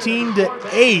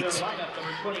 19-8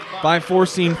 by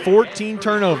forcing 14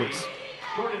 turnovers.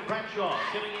 Jordan Bradshaw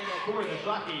coming in for the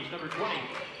Saukees, number 20,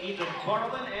 Ethan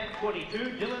Carlin, and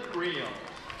 22, Dylan Rio.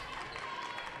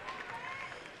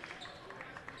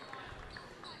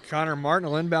 Connor Martin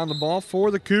will inbound the ball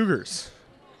for the Cougars.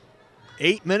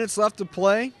 8 minutes left to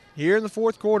play here in the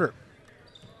fourth quarter.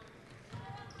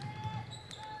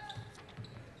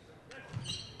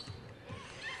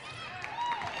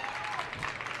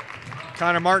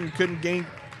 Connor Martin couldn't get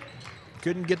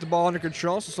the ball under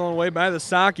control, so stolen away by the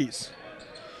Saukees.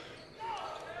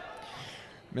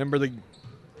 Remember, the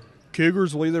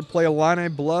Cougars will either play Illini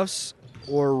Bluffs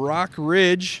or Rock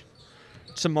Ridge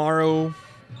tomorrow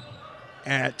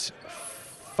at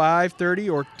 5:30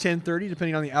 or 10:30,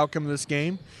 depending on the outcome of this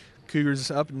game. Cougars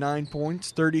up 9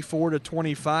 points,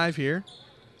 34-25 here.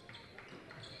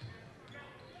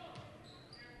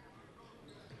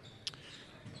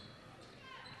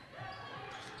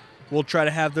 We'll try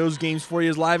to have those games for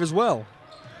you live as well.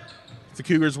 If the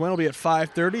Cougars win, it'll be at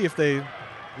 5:30. If they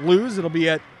lose, it'll be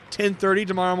at 10:30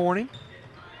 tomorrow morning.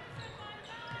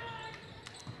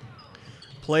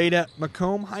 Played at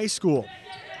Macomb High School.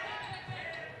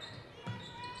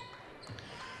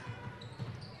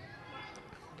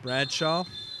 Bradshaw.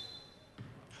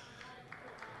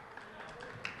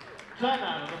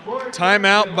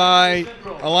 Timeout by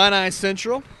Illini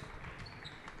Central.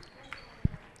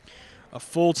 A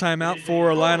full timeout for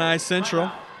Illini Central.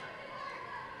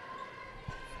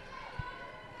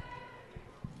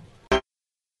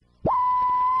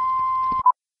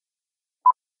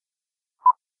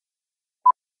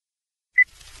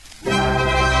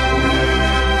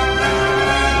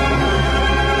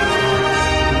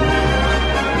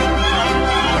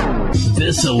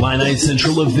 This Illini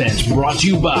Central event brought to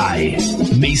you by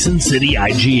Mason City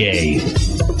IGA.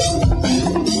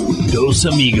 Dos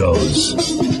Amigos.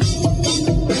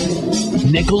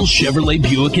 Nichols Chevrolet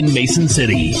Buick in Mason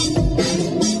City.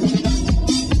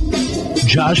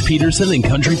 Josh Peterson and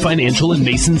Country Financial in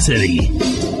Mason City.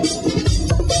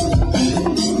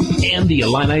 And the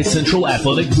Illini Central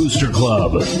Athletic Booster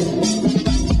Club.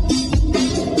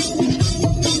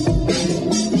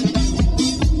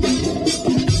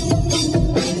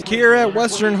 Here at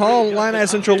Western Hall, Illini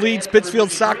Central leads Pittsfield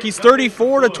Saukees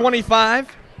 34-25.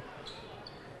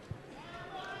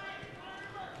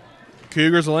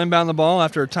 Cougars will inbound the ball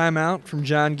after a timeout from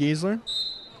John Giesler.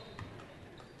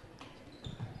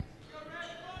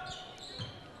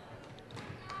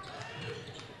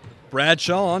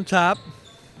 Bradshaw on top.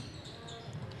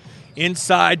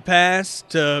 Inside pass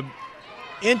to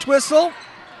Entwistle.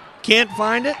 Can't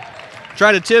find it.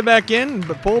 Try to tip back in,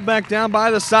 but pulled back down by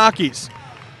the Saukees.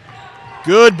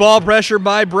 Good ball pressure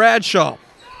by Bradshaw.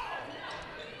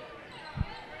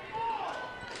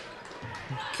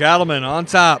 Cattleman on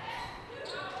top.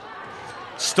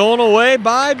 Stolen away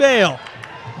by Bale.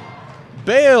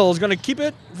 Bale is going to keep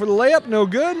it for the layup. No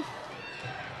good.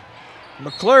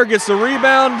 McClure gets the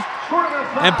rebound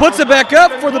and puts it back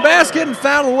up for the basket and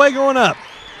foul away going up.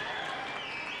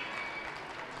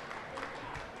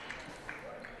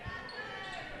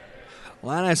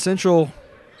 Illini Central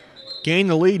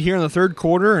gained the lead here in the third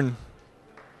quarter and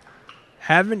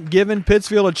haven't given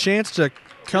Pittsfield a chance to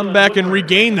come back and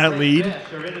regain that lead.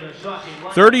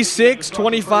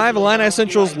 36-25, Illini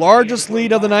Central's largest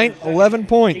lead of the night, 11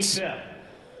 points.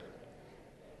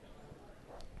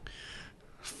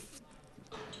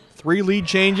 Three lead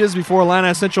changes before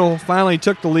Illini Central finally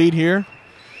took the lead here.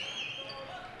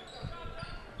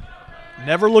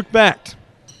 Never looked back.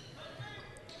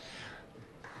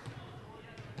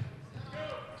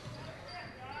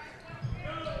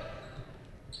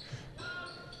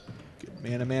 Good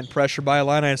man-to-man pressure by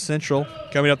Illini Central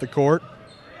coming up the court.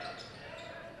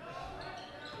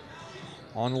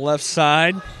 On the left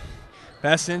side,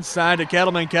 pass inside to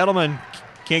Kettleman. Kettleman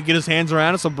can't get his hands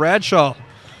around it, so Bradshaw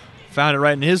found it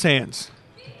right in his hands.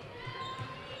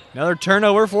 Another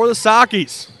turnover for the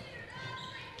Saukees.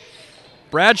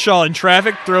 Bradshaw in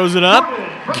traffic, throws it up,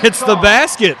 gets the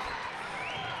basket.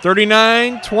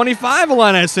 39-25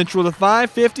 Illini Central with a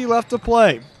 5:50 left to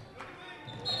play.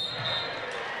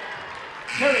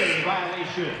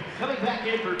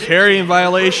 Carrying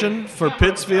violation for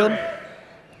Pittsfield.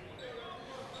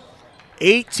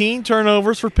 18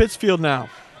 turnovers for Pittsfield now.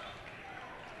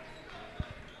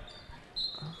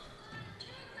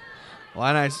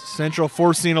 Illini Central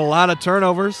forcing a lot of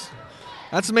turnovers.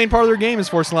 That's the main part of their game, is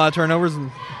forcing a lot of turnovers,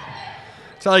 and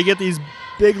that's how you get these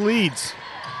big leads.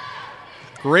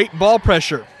 Great ball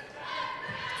pressure,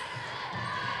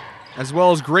 as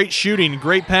well as great shooting,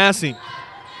 great passing.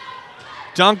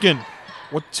 Duncan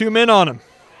with 2 men on him.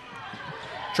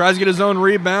 Tries to get his own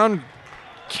rebound.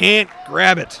 Can't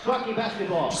grab it.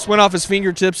 Just went off his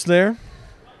fingertips there.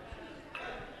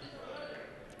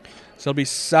 So it'll be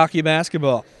Saukees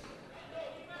basketball.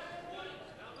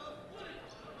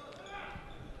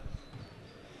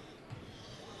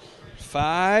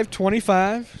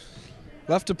 $5:25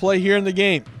 left to play here in the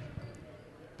game.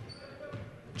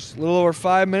 Just a little over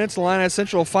 5 minutes. Illini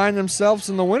Central will find themselves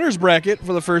in the winner's bracket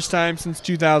for the first time since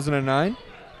 2009.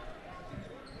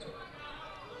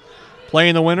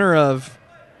 Playing the winner of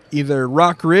either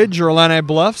Rock Ridge or Illini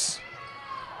Bluffs.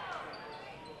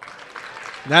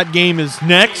 That game is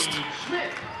next.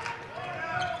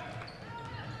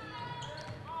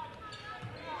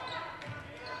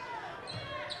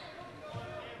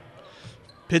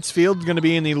 Pittsfield's going to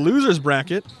be in the loser's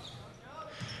bracket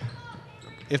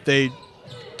if they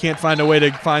can't find a way to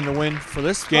find the win for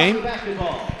this game.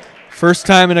 First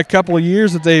time in a couple of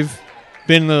years that they've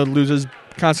been in the loser's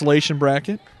consolation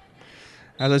bracket.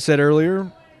 As I said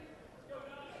earlier,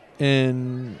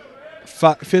 in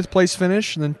 5th place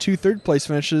finish and then 2 third place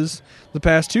finishes the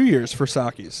past 2 years for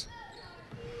Saukees.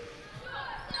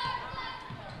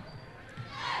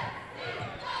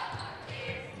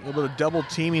 A little bit of double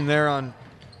teaming there on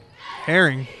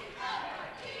Herring.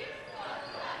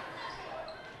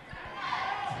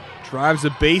 Drives a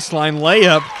baseline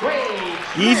layup.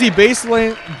 Easy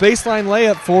baseline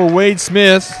layup for Wade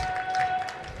Smith.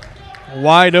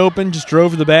 Wide open, just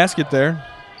drove to the basket there.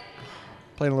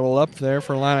 Playing a little up there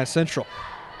for Illini Central.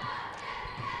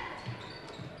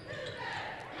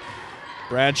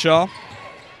 Bradshaw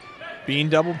being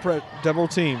double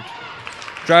teamed.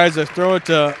 Tries to throw it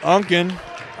to Unken.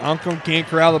 Unken can't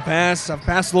corral the pass. I've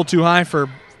passed a little too high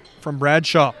from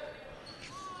Bradshaw.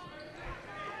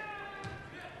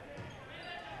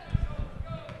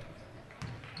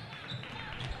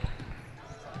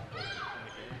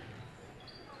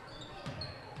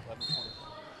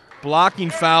 Blocking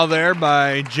foul there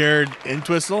by Jared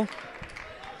Entwistle.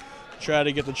 Try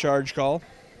to get the charge call.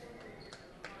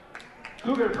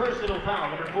 Cougar personal foul,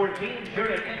 number 14,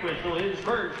 Jared Entwistle, his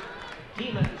first.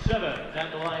 Team at 7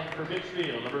 at the line for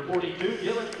Pittsfield. Number 42,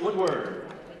 Dylan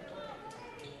Woodward.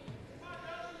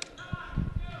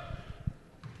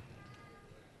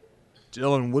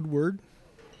 Dylan Woodward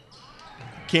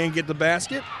can't get the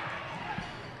basket.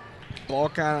 Ball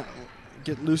kind of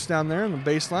get loose down there on the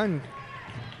baseline.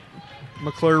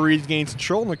 McClure regains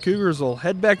control, and the Cougars will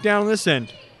head back down on this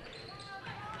end.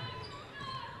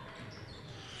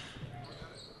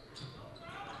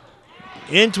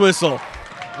 Entwistle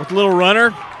with a little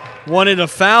runner. Wanted a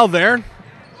foul there.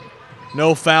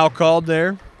 No foul called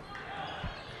there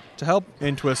to help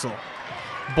Entwistle.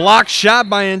 Block shot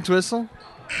by Entwistle.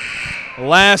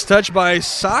 Last touch by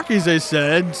Saukees, they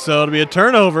said, so it'll be a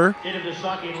turnover.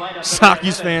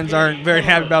 Saukees fans aren't very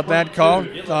happy about that call.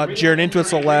 Thought Jared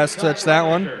Entwistle last touched that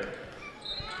one.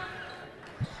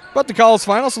 But the call is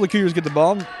final, so the Cougars get the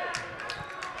ball.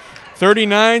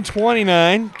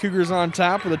 39-29. Cougars on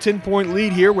top with a 10-point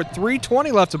lead here with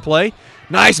 3:20 left to play.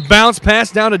 Nice bounce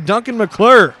pass down to Duncan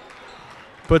McClure.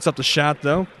 Puts up the shot,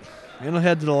 though, and he'll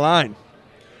head to the line.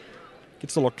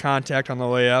 Gets a little contact on the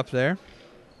way up there.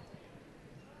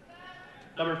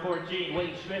 Number 14,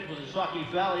 Wade Smith with a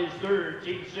Saukees foul, his third,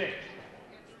 team 6.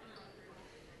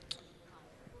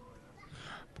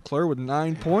 McClure with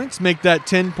 9 points, make that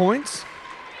 10 points.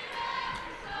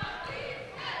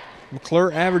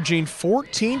 McClure averaging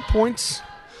 14 points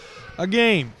a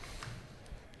game.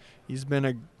 He's been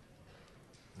a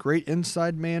great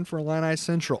inside man for Illini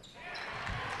Central.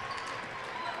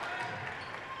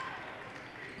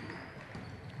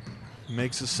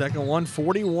 Makes the second one,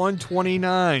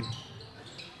 41-29.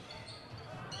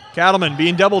 Cattleman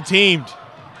being double teamed.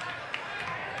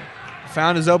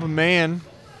 Found his open man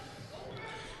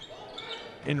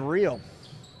in Real.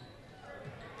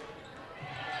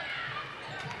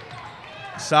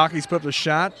 Saukees put up the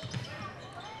shot.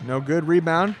 No good.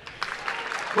 Rebound.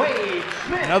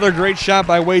 Another great shot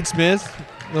by Wade Smith.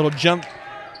 Little jump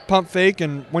pump fake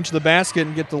and went to the basket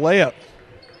and get the layup.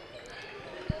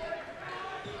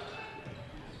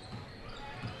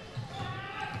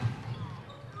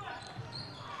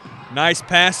 Nice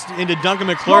pass into Duncan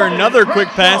McClure. Another quick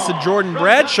pass to Jordan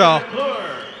Bradshaw.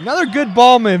 Another good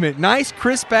ball movement. Nice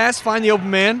crisp pass. Find the open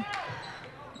man.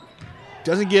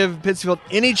 Doesn't give Pittsfield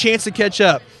any chance to catch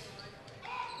up.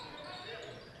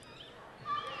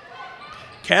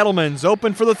 Cattleman's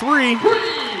open for the three.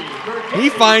 He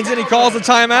finds it. He calls a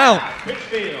timeout.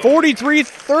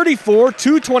 43-34,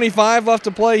 2:25 left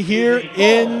to play here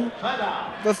in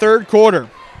the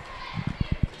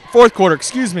fourth quarter,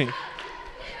 excuse me.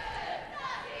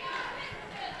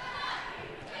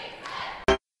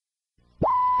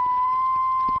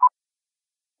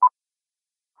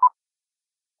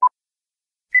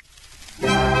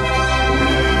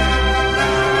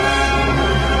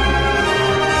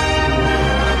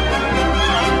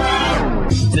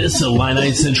 This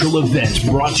Illini Central event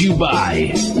brought to you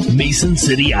by Mason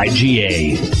City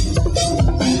IGA,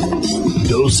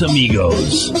 Dos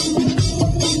Amigos,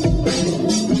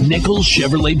 Nichols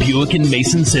Chevrolet Buick in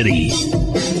Mason City,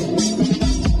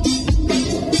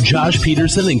 Josh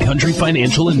Peterson and Country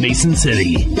Financial in Mason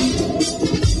City,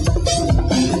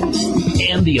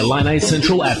 and the Illini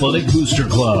Central Athletic Booster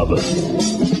Club.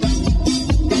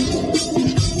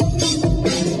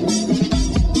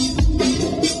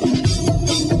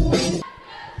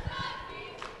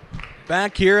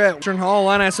 Back here at Western Hall,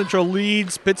 Illini Central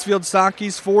leads Pittsfield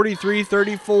Saukees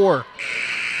 43-34.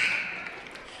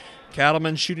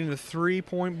 Cattleman shooting a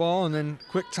three-point ball and then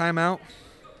quick timeout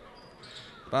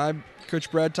by Coach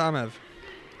Brad Tomev.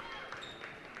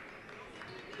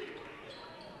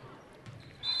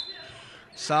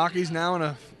 Saukees now in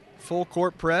a full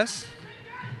court press.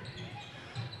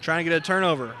 Trying to get a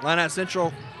turnover. Illini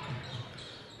Central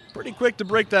pretty quick to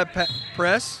break that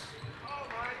press.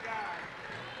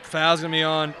 Foul's going to be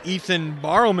on Ethan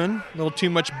Barrowman. A little too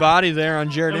much body there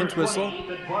on Jared Entwistle.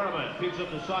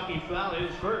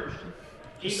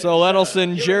 So that'll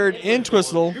send Jared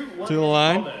Entwistle to the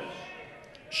line,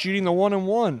 shooting the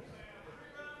 1-and-1.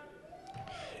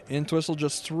 Entwistle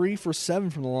just 3 for 7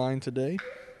 from the line today.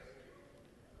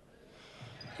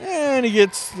 And he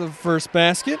gets the first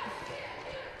basket.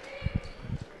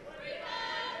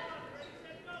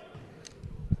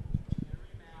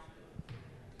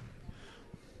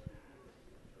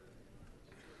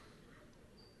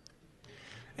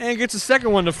 And gets the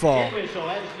second one to fall.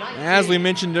 As we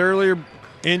mentioned earlier,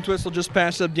 Entwistle just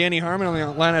passed up Danny Harmon on the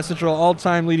Illini Central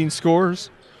all-time leading scorers.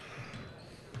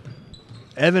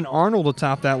 Evan Arnold will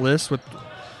top that list with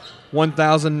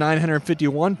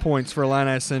 1,951 points for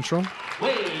Illini Central.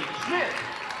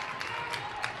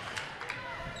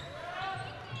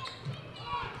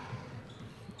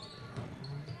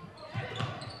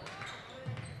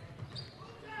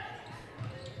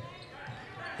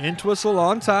 Entwistle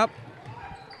on top.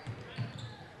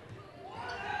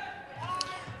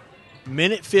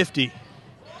 Minute 50.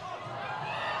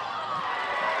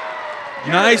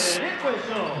 Nice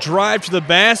drive to the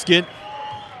basket.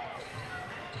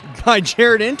 by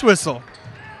Jared Entwistle.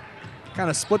 Kind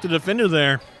of split the defender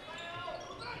there.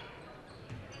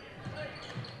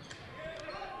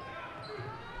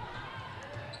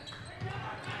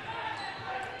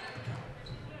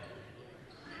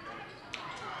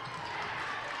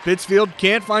 Pittsfield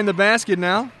can't find the basket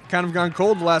now. Kind of gone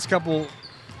cold the last couple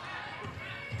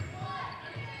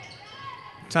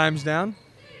times down.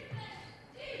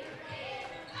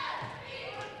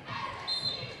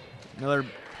 Another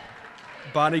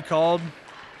body foul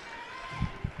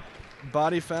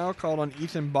called on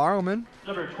Ethan Barrowman.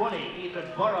 Number 20, Ethan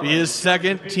Barrowman. He is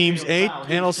second, team's 8, and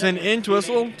he'll send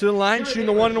Entwistle to the line, shooting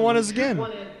the 1-1 as again.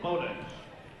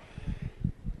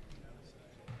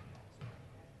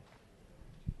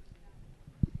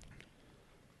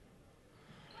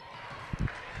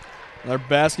 Another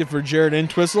basket for Jared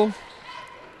Entwistle.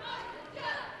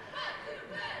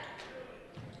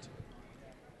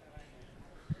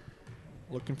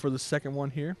 Looking for the second one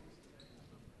here.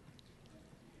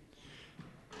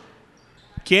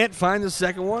 Can't find the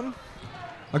second one.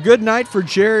 A good night for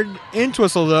Jared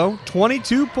Entwistle, though.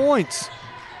 22 points.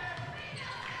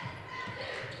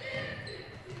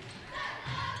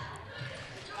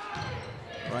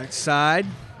 Right side.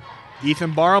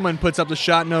 Ethan Barrowman puts up the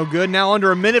shot, no good. Now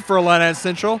under a minute for Illini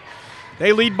Central.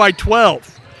 They lead by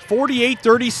 12,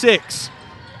 48-36.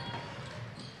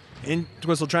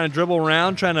 Entwistle trying to dribble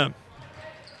around, trying to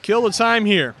kill the time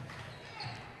here.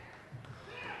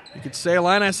 You could say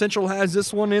Illini Central has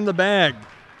this one in the bag.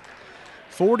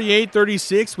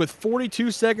 48-36 with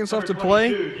 42 seconds left to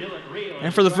play.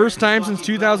 And for the first time since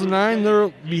 2009,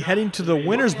 they'll be heading to the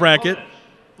winner's bracket.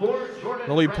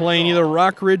 They'll be playing either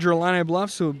Rock Ridge or Illini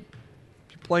Bluffs, who will be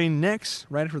playing next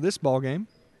right after this ball game.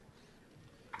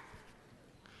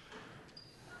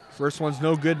 First one's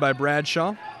no good by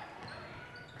Bradshaw.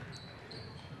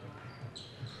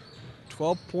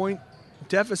 12-point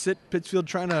deficit. Pittsfield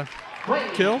trying to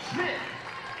kill.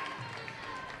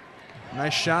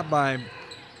 Nice shot by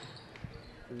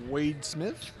Wade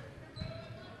Smith.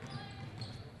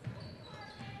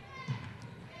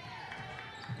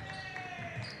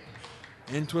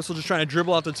 Entwistle just trying to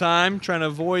dribble out the time, trying to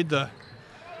avoid the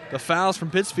fouls from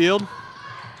Pittsfield.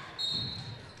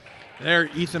 There,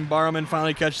 Ethan Barrowman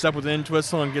finally catches up with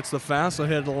Entwistle and gets the foul, so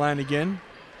head to the line again.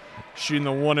 Shooting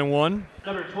the 1-1.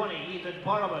 Number 20, Ethan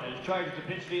Barrowman is charged to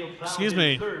Pittsfield. Excuse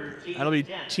me. That'll be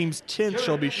team's 10th.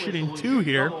 She'll be shooting 2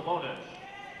 here.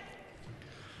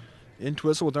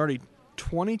 Entwistle with already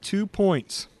 22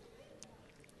 points.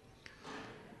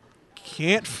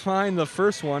 Can't find the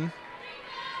first one.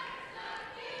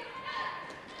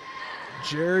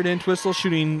 Jared Entwistle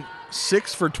shooting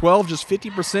 6 for 12, just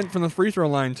 50% from the free throw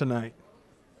line tonight.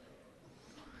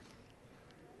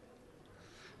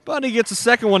 But he gets a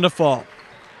second one to fall.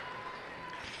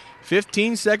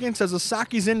 15 seconds as the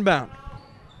Saukees inbound.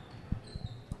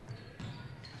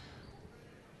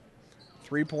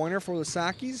 Three-pointer for the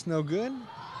Saukees, no good.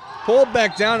 Pulled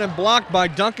back down and blocked by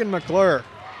Duncan McClure.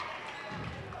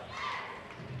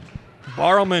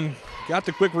 Barrowman got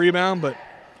the quick rebound, but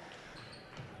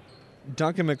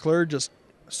Duncan McClure just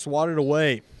swatted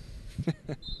away.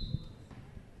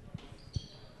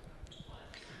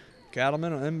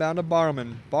 Cattleman on inbound to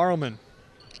Barrowman. Barrowman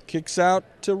kicks out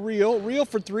to Reel. Reel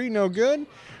for 3, no good.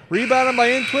 Rebounded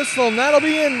by Entwistle, and that'll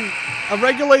be in a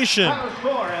regulation.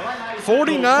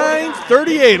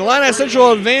 49-38. Illini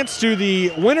Central advance to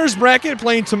the winner's bracket,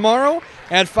 playing tomorrow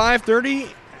at 5:30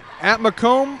 at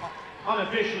Macomb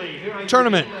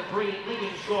Tournament.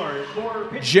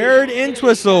 Jared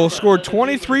Entwistle scored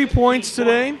 23 points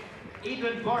today.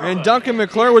 And Duncan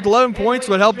McClure with 11 points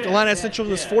would help Illini Central to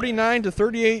this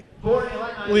 49-38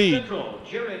 lead.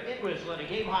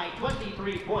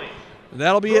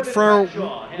 That'll be it for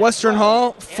Western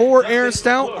Hall. For Aaron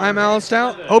Stout, I'm Alan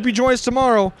Stout. Hope you join us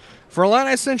tomorrow for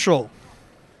Illini Central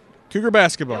Cougar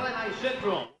basketball.